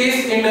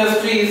space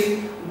industries.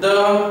 The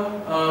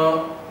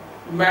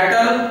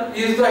metal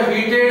is the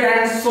heated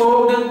and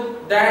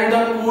soaked, then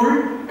the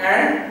cooled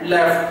and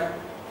left.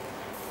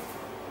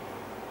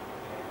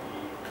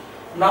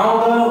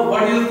 Now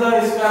what is the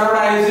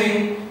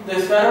spheroidizing? The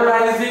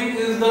spheroidizing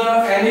is the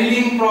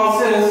annealing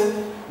process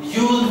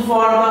used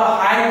for the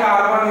high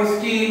carbon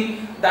steel,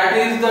 that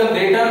is the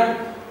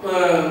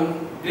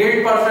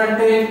great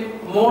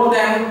percentage, more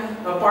than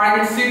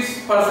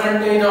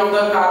 0.6% of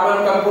the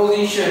carbon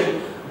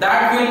composition.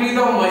 That will be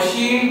the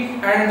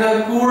machine and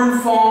the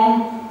cooled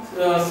form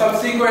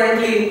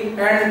subsequently,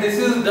 and this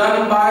is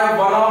done by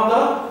one of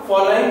the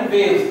following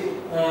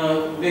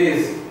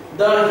ways.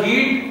 The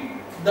heat,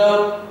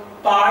 the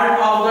part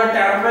of the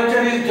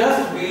temperature is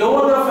just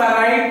below the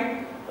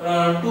ferrite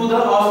to the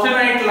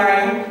austenite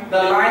line,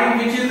 the line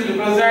which is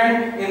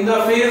represented in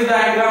the phase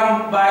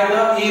diagram by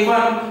the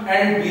A1,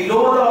 and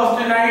below the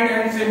austenite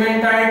and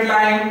cementite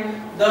line,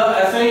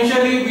 the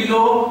essentially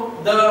below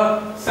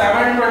the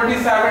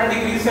 727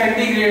 degrees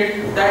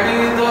centigrade, that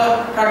is the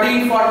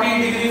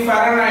 1340 degree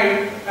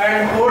Fahrenheit,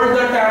 and hold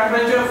the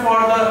temperature for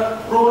the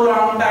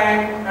prolonged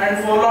time,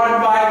 and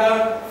followed by the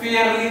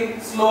fairly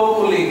slow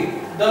cooling.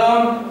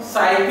 The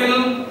cycle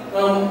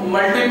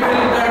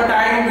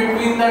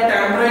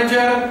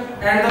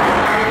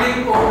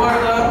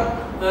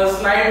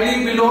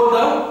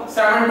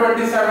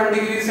 127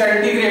 degree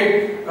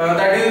centigrade,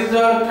 that is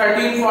the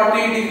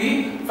 1340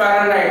 degree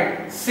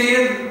Fahrenheit.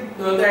 Say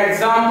the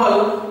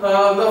example,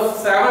 the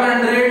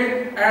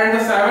 700 and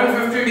the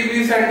 750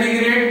 degree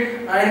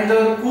centigrade and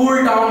the cool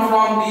down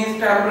from these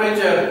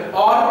temperature,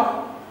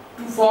 or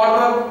for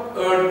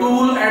the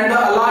tool and the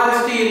alloy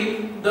steel,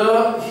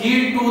 the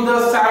heat to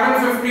the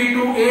 750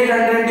 to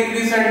 800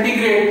 degree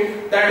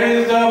centigrade, that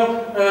is the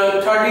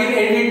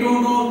 1382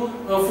 to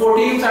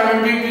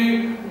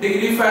 1470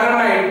 degree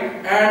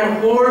Fahrenheit, and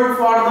hold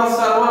for the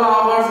several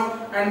hours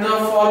and the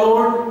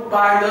followed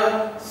by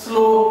the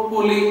slow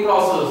cooling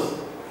process.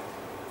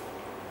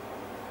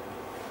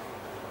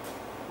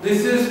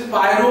 This is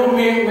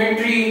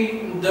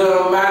pyrometry.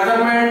 The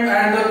measurement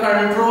and the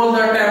control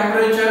the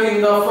temperature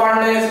in the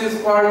furnace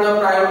is called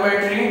the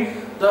pyrometry.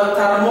 The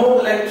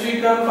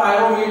thermoelectrical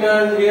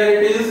pyrometer, here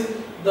it is.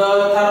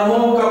 The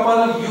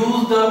thermocouple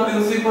use the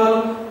principle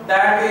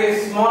that a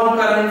small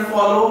current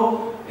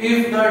follow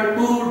if the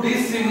two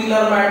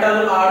dissimilar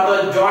metal are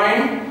the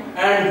joined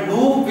and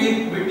loop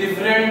with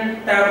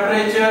different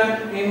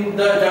temperature in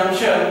the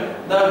junction.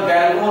 The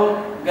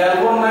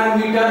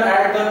galvanometer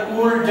at the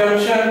cool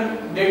junction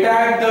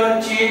detect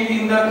the change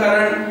in the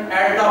current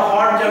at the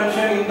hot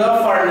junction in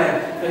the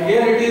furnace. So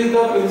here it is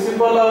the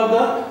principle of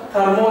the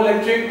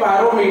thermoelectric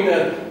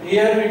pyrometer.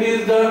 Here it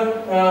is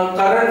the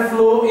current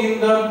flow in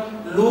the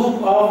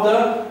loop of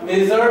the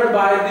measured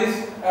by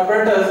this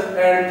apparatus,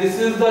 and this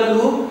is the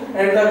loop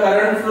and the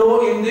current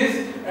flow in this,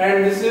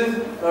 and this is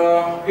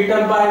hit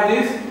up by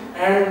this,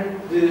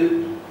 and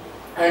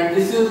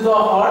this is the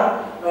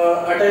hot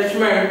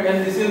attachment,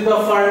 and this is the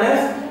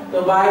furnace.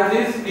 So by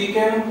this we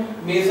can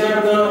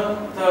measure the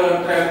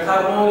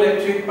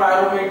thermoelectric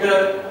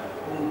pyrometer.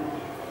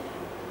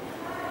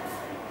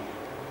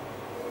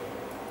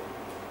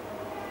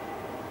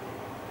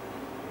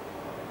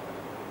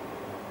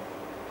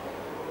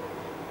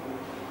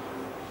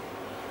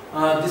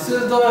 This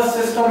is the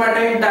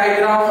systematic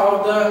diagram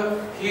of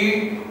the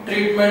heat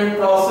treatment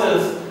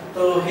process.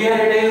 So here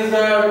it is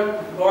on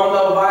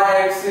the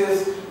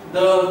y-axis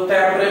the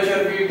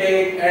temperature we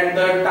take and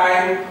the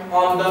time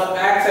on the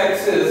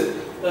x-axis.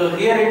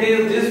 Here it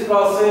is this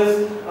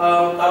process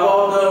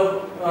about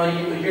the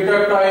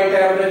eutectoid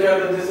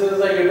temperature. This is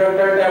the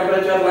eutectoid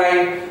temperature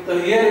line. So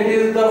here it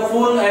is the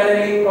full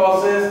annealing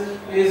process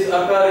is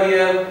occur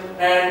here,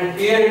 and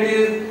here it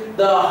is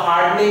the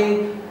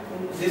hardening.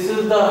 This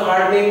is the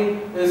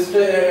hardening,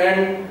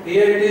 and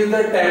here it is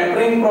the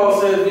tempering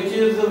process, which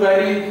is the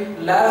very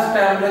less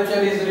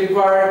temperature is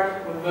required,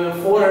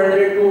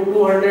 400 to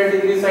 200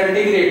 degrees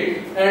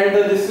centigrade, and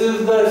this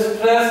is the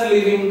stress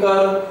leaving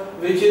curve,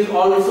 which is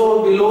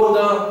also below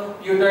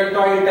the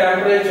eutectoid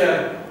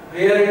temperature.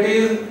 Here it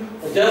is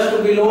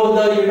just below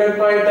the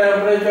eutectoid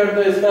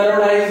temperature, the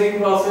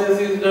sterilizing process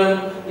is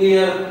done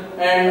here,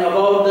 and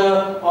above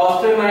the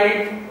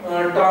austenite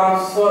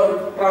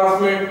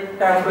transmit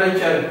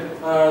temperature.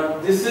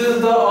 This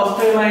is the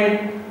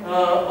austenite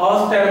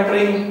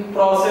tempering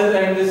process,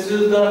 and this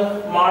is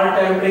the Mahr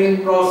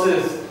tempering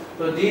process.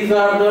 So these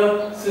are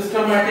the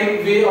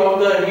systematic way of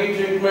the heat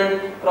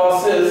treatment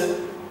process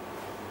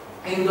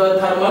in the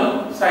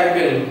thermal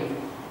cycle.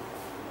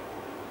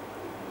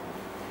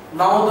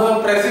 Now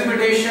the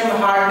precipitation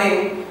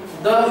hardening.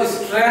 The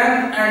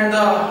strength and the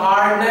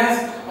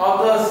hardness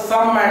of the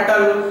some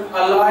metal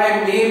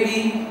alloy may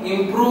be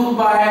improved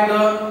by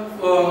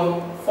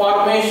the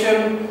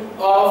formation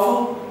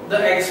of the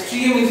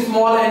extreme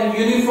small and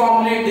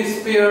uniformly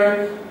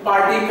dispersed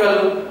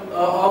particle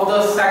of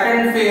the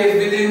second phase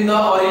within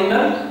the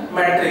original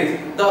matrix.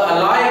 The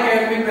alloy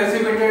can be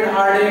precipitated,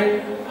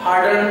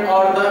 hardened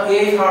or the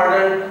age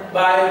hardened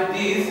by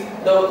these: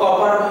 the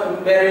copper,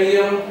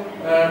 barium,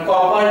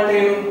 copper,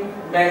 tin,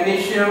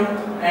 magnesium,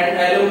 and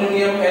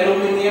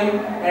aluminium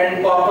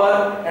and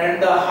copper,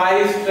 and the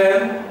high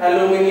strength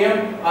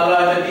aluminium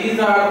alloy. These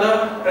are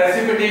the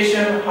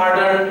precipitation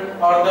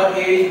hardened or the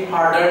age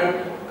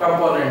hardened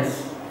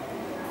components.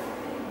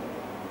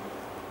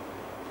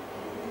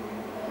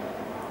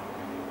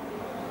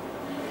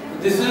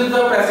 This is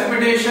the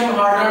precipitation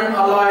hardened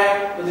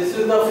alloy. This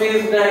is the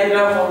phase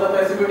diagram of the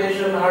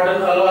precipitation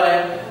hardened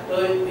alloy.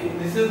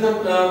 This is the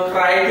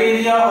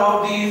criteria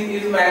of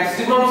these is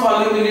maximum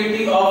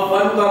solubility of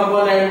one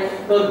component.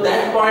 So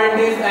that point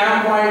is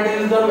M point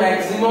is the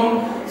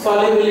maximum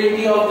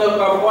solubility of the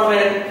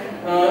component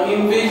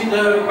in which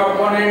the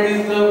component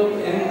is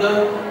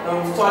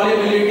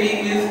solubility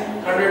is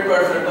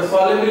 100%. The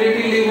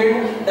solubility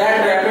limit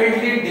that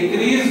rapidly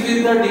decreases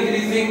with the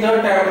decreasing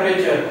the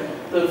temperature.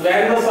 So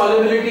when the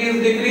solubility is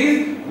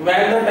decreased,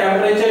 when the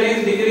temperature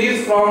is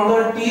decreased from the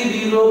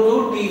T0 to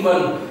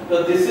T1.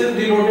 So this is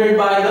denoted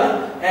by the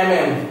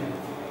mm.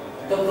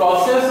 The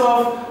process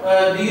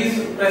of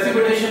these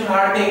precipitation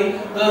hardening,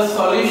 the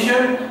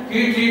solution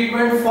heat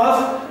treatment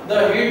first,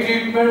 the heat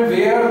treatment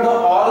where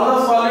all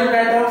the solid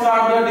atoms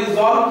are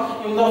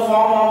dissolved in the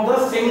form of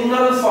the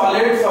single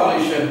solid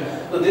solution.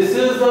 So this this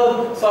is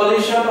the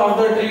solution of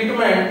the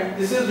treatment.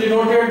 This is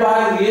denoted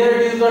by, here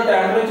it is the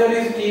temperature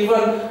is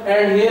T1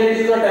 and here it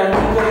is the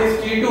temperature is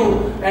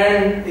T2,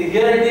 and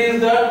here it is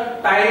the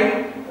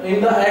time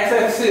in the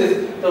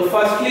x-axis. So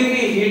firstly we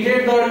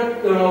heated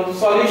the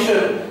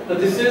solution. So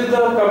this is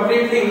the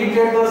completely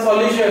heated the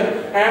solution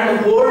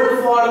and hold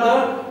for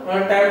the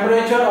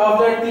temperature of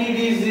the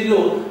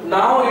TD0.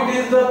 Now it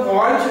is the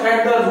conch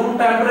at the room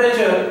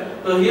temperature.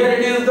 So here it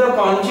is the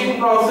conching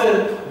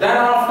process. Then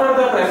after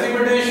the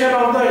precipitation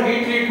of the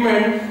heat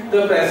treatment,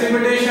 the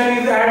precipitation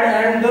is added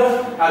and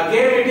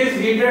again it is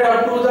heated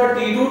up to the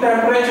T2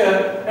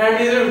 temperature and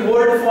it will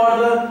hold for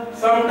the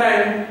some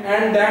time,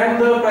 and then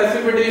the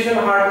precipitation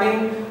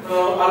hardening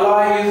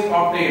alloy is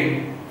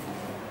obtained.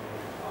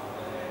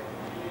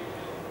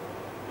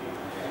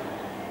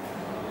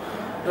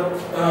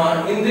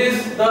 In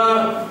this the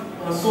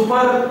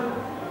super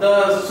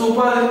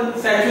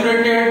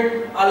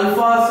saturated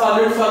alpha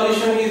solid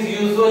solution is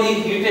usually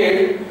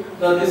heated.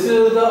 This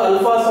is the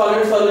alpha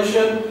solid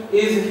solution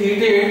is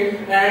heated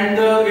and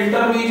the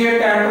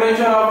intermediate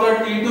temperature of the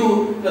T2.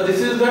 This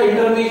is the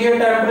intermediate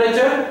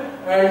temperature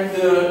and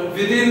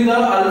within the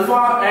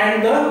alpha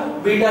and the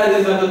beta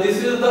region. So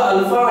this is the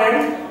alpha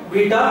and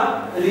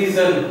beta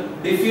region.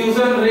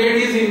 Diffusion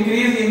rate is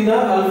increased in the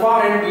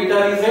alpha and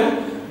beta region.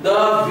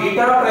 The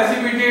beta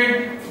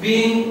precipitate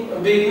begin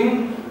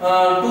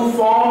to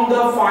form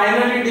the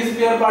finally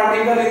disappear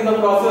particle in the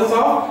process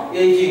of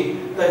aging.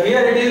 So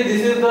here it is,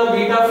 this is the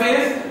beta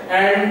phase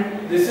and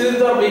this is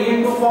the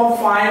begin to form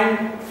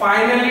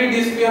finally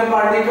disappear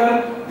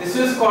particle. This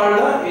is called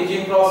the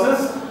aging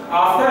process.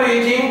 After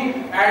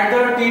aging at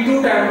the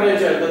T2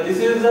 temperature, so this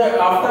is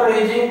the after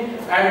aging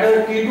at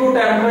the T2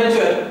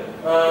 temperature,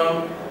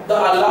 the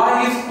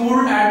alloy is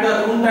cooled at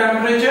the room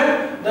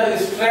temperature. The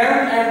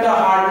strength and the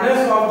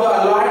hardness of the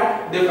alloy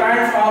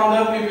depends on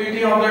the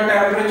PPT of the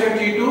temperature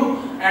T2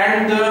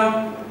 and the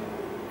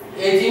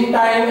aging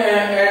time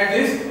at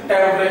this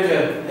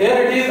temperature. Here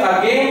it is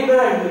again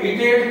the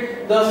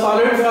heated the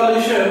solid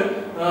solution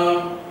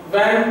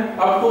when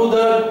up to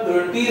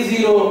the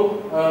T0.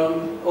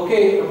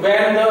 Okay,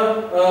 when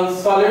the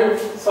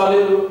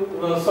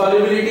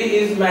solubility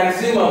is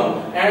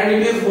maximum and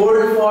it is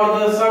hold for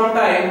the some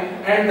time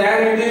and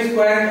then it is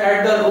quenched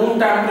at the room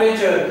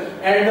temperature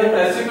and the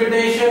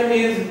precipitation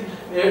is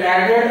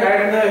added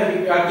and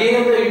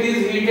again it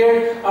is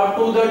heated up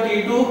to the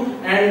T2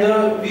 and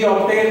we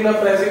obtain the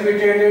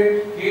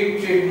precipitated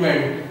heat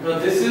treatment. So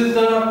this is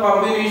the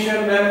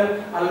combination when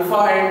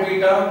alpha and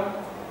beta.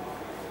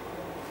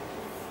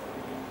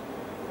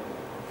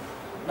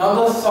 Now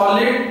the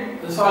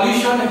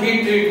solution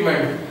heat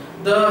treatment.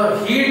 The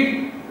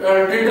heat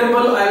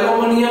treatable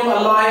aluminum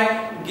alloy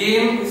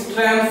gain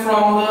strength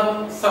from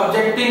the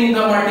subjecting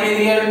the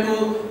material to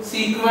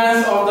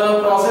sequence of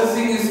the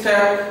processing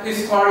step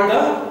is called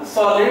the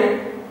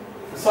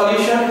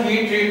solution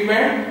heat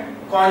treatment,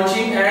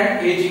 conching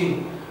and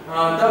aging.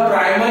 The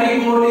primary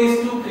goal is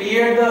to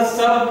create the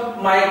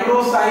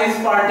sub-micro size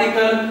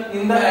particle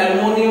in the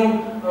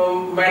aluminum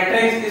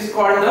matrix is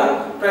called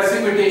the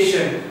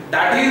precipitation.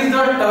 That is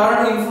the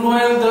term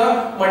influence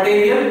the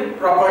material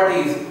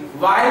properties.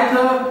 While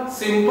the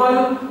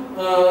simple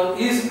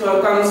is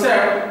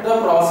concept, the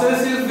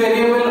process is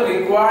variable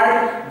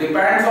required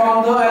depends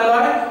on the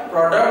alloy,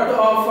 product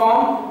or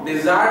form,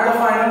 desired the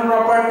final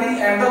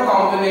property and the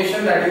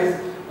combination that is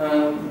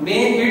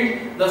make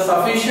it the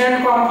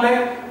sufficient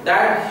complex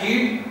that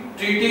heat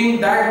treating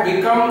that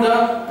become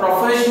the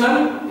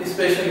professional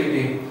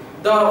specialty.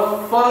 The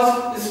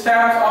first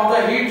steps of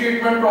the heat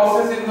treatment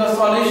process in the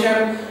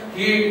solution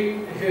heat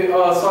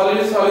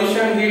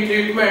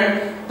treatment.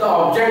 The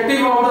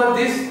objective of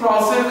this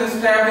process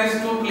step is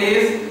to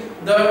place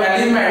the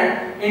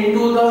element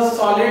into the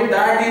solid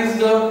that is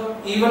the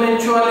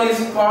eventually is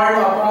called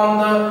upon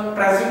the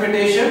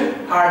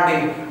precipitation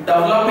hardening.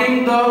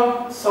 Developing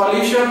the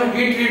solution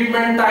heat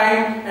treatment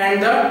time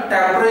and the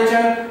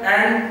temperature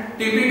and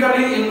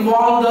typically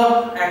involve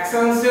the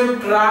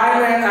extensive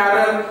trial and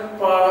error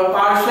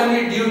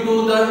partially due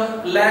to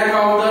the lack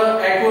of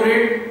the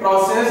accurate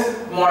process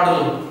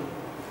model.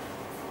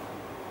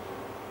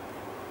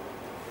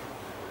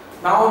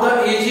 Now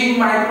the aging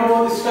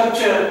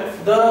microstructure,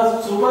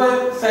 the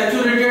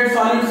supersaturated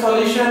solid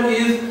solution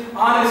is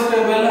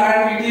unstable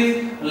and it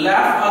is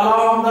left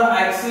along the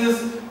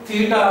axis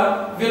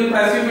theta will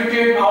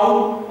precipitate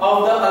out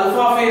of the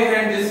alpha phase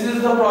and this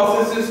is the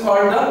process is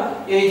called the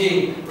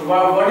aging.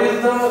 What is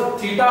the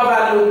theta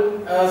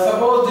value?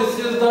 Suppose this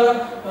is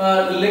the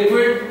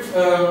liquid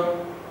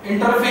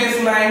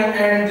interface line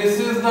and this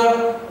is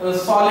the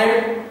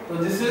solid. So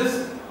this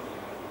is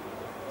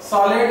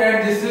solid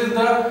and this is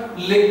the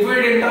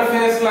liquid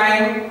interface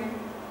line.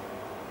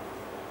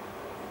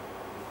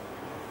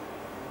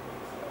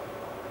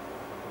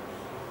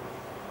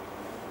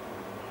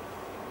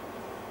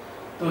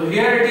 So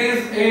here it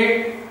is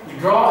a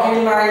draw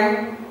in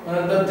line.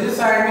 This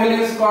angle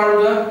is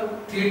called the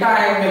theta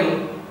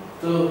angle.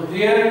 So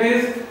here it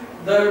is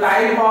the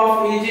type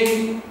of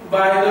aging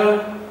by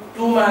the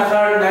two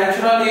methods,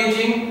 natural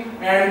aging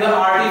and the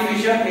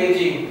artificial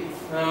aging.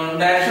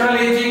 natural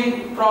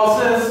aging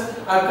process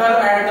occur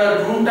at the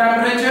room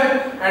temperature,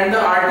 and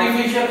the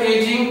artificial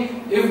aging,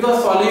 if the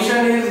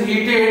solution is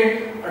heated,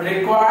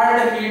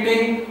 required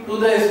heating to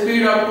the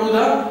speed up to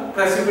the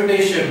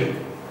precipitation.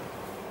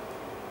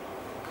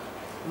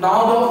 Now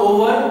the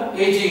over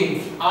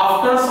aging.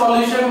 After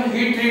solution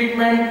heat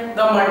treatment,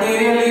 the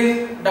material is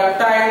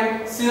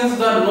ductile since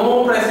the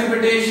no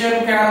precipitation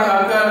can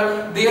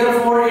occur,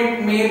 therefore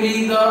it may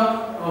be the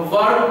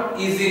work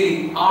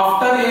easily.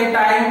 After a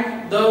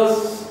time, the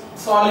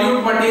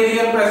solute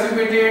material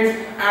precipitates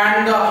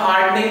and the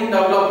hardening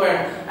development.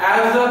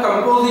 As the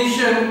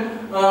composition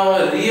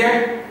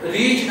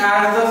reach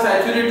as the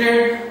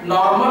saturated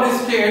normal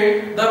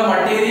state, the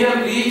material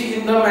reach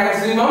in the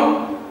maximum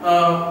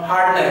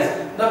hardness.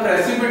 The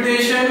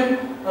precipitation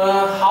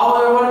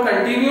however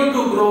continue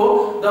to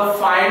grow, the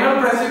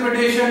final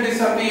precipitation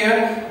disappear,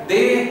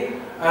 they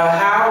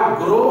have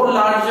grow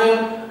larger,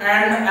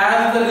 and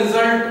as the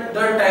result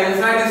the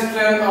tensile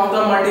strength of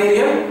the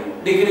material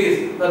decrease.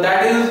 So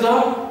that is the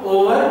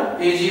over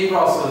aging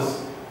process.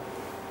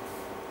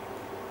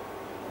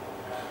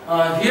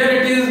 Here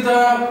it is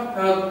the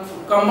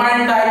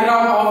combined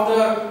diagram of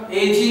the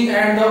aging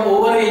and the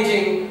over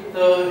aging.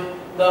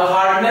 The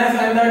hardness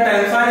and the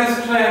tensile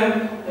strength.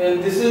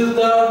 This is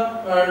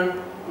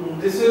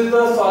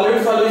the solid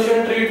solution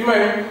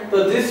treatment.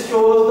 So this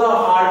shows the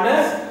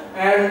hardness,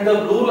 and the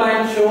blue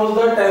line shows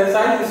the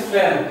tensile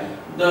strength.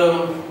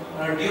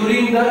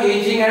 During the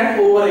aging and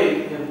over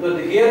aging. So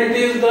here it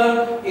is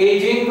the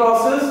aging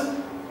process.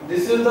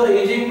 This is the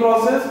aging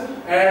process,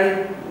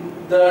 and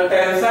the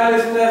tensile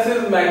stress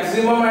is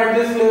maximum at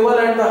this level,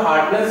 and the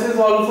hardness is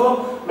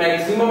also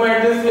maximum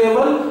at this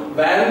level.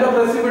 When the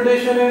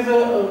precipitation is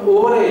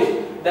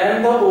overage,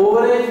 then the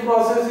overage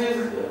process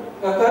is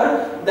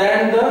occur,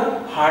 then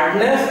the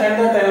hardness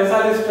and the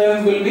tensile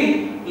strength will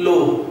be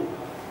low.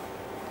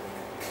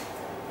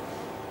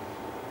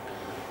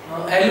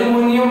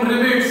 Aluminium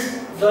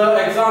rivets,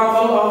 the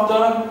example of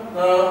the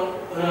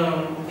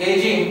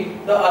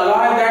aging. The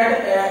alloy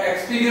that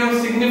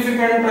experience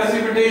significant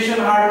precipitation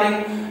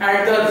hardening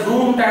at the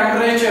room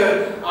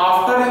temperature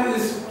after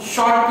this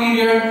short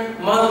period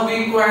must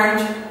be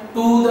quenched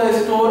to the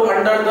store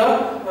under the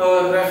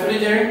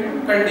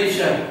refrigerant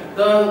condition.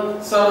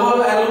 The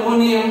servo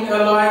aluminium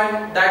alloy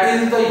that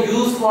is the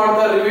use for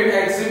the rivet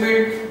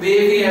exhibit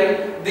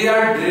behavior. They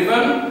are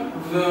driven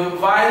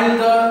while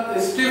the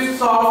stiff,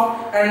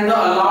 soft, and the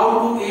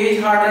allowed to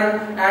age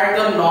harden at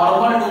the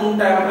normal room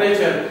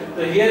temperature.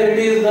 So here it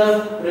is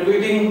the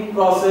riveting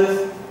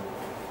process.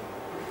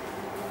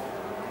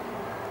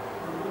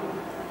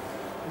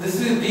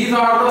 These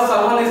are the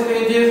several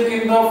stages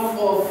in the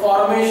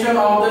formation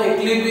of the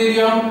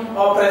equilibrium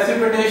of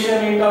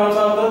precipitation in terms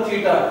of the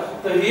theta.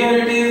 So here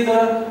it is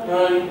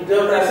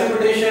the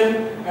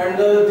precipitation, and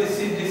this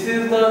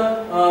is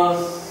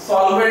the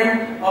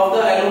solvent of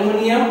the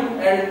aluminium,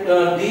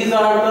 and these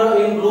are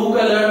the in blue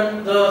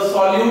color the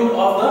solute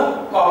of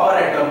the copper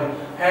atom.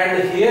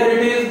 And here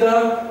it is the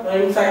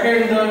in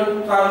second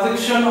the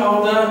transition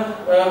of the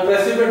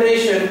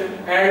precipitation,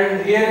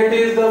 and here it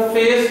is the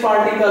phase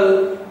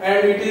particle,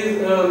 and it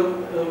is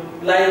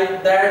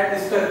like that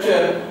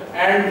structure.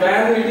 And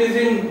when it is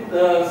in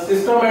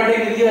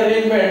systematic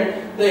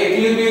rearrangement, the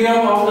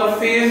equilibrium of the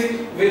phase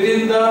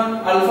within the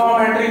alpha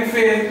metric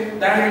phase,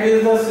 then it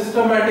is the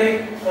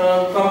systematic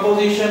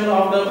composition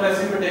of the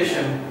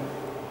precipitation.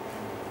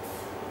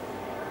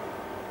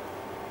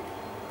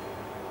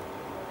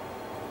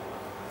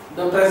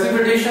 The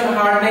precipitation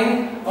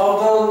hardening of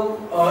the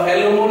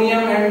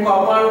aluminium and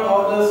copper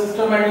of the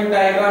systematic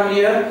diagram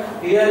here.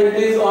 Here it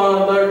is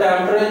on the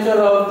temperature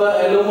of the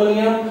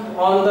aluminium,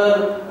 on the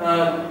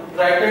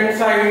right hand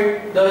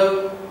side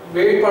the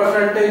weight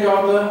percentage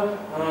of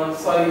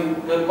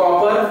the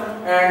copper,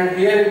 and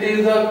here it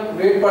is the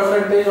weight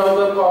percentage of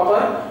the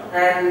copper,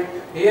 and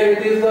here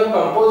it is the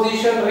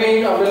composition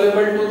range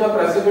available to the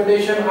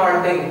precipitation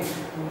hardening.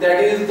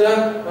 That is the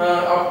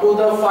up to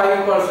the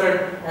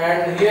 5%,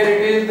 and here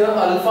it is the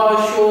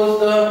alpha shows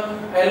the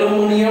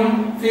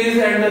aluminium phase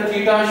and the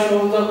theta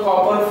shows the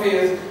copper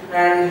phase,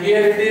 and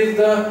here it is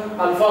the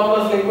alpha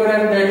plus liquid,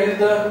 and that is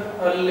the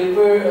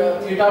liquid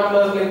theta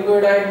plus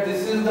liquid, and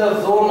this is the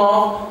zone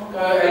of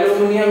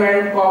aluminium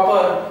and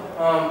copper.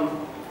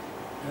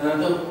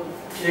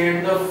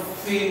 The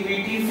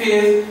PT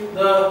phase,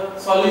 the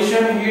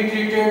solution heat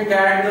treated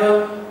get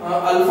the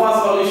alpha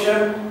solution,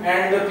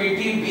 and the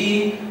PTB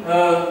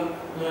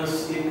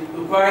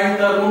requiring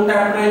the room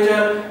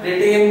temperature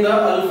retain the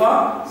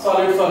alpha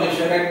solid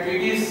solution, and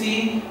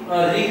PTC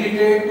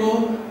reheated to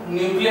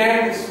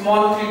nucleate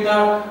small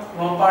theta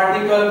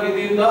particle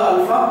within the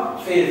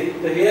alpha phase.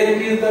 So here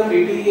it is the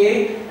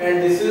PTA,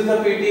 and this is the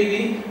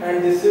PTB,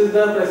 and this is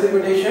the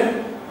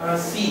precipitation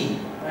C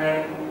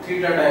and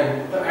theta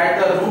time. So at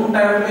the room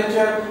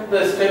temperature,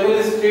 the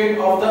stable state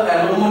of the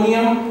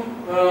aluminium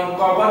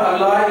copper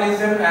alloy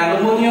is an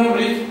aluminium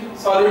rich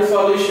solid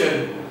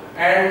solution,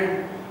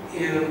 and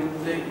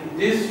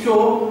this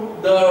show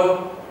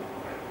the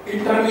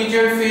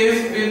intermediate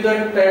phase with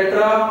the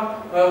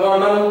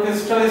tetragonal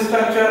crystal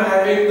structure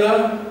having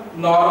the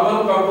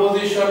normal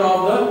composition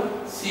of the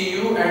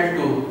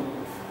CuL2.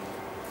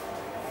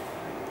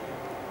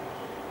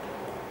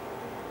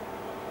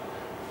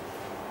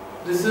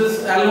 This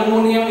is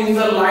aluminum in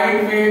the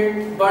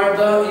lightweight, but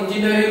the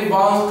engineering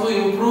wants to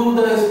improve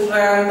the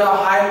strength, the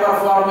high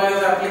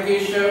performance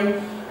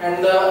application,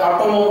 and the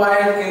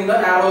automobile in the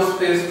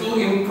aerospace to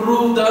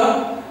improve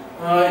the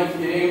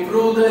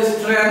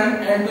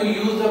strength and to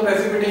use the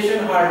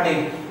precipitation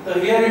hardening. So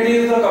here it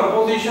is the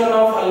composition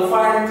of alpha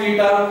and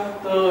theta.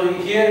 So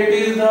here it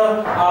is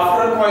the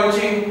after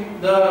quenching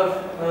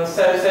the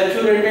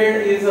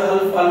saturated is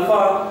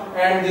alpha,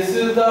 and this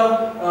is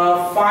the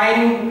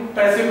fine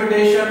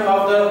precipitation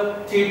of the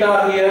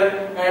theta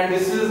here, and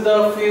this is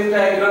the phase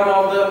diagram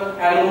of the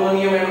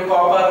aluminum and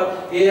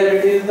copper. Here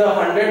it is the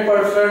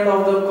 100%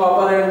 of the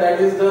copper, and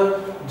that is the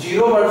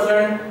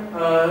 0%,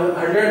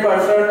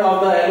 100%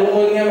 of the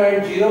aluminum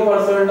and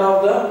 0%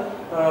 of the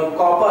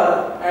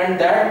copper, and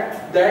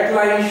that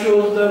line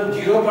shows the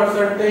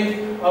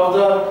 0% of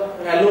the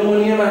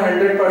aluminum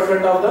and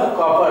 100% of the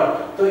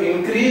copper. So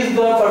increase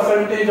the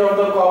percentage of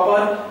the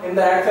copper in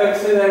the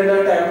x-axis and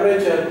the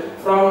temperature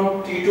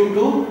from T2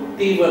 to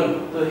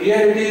T1. So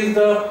here it is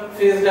the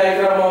phase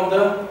diagram of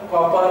the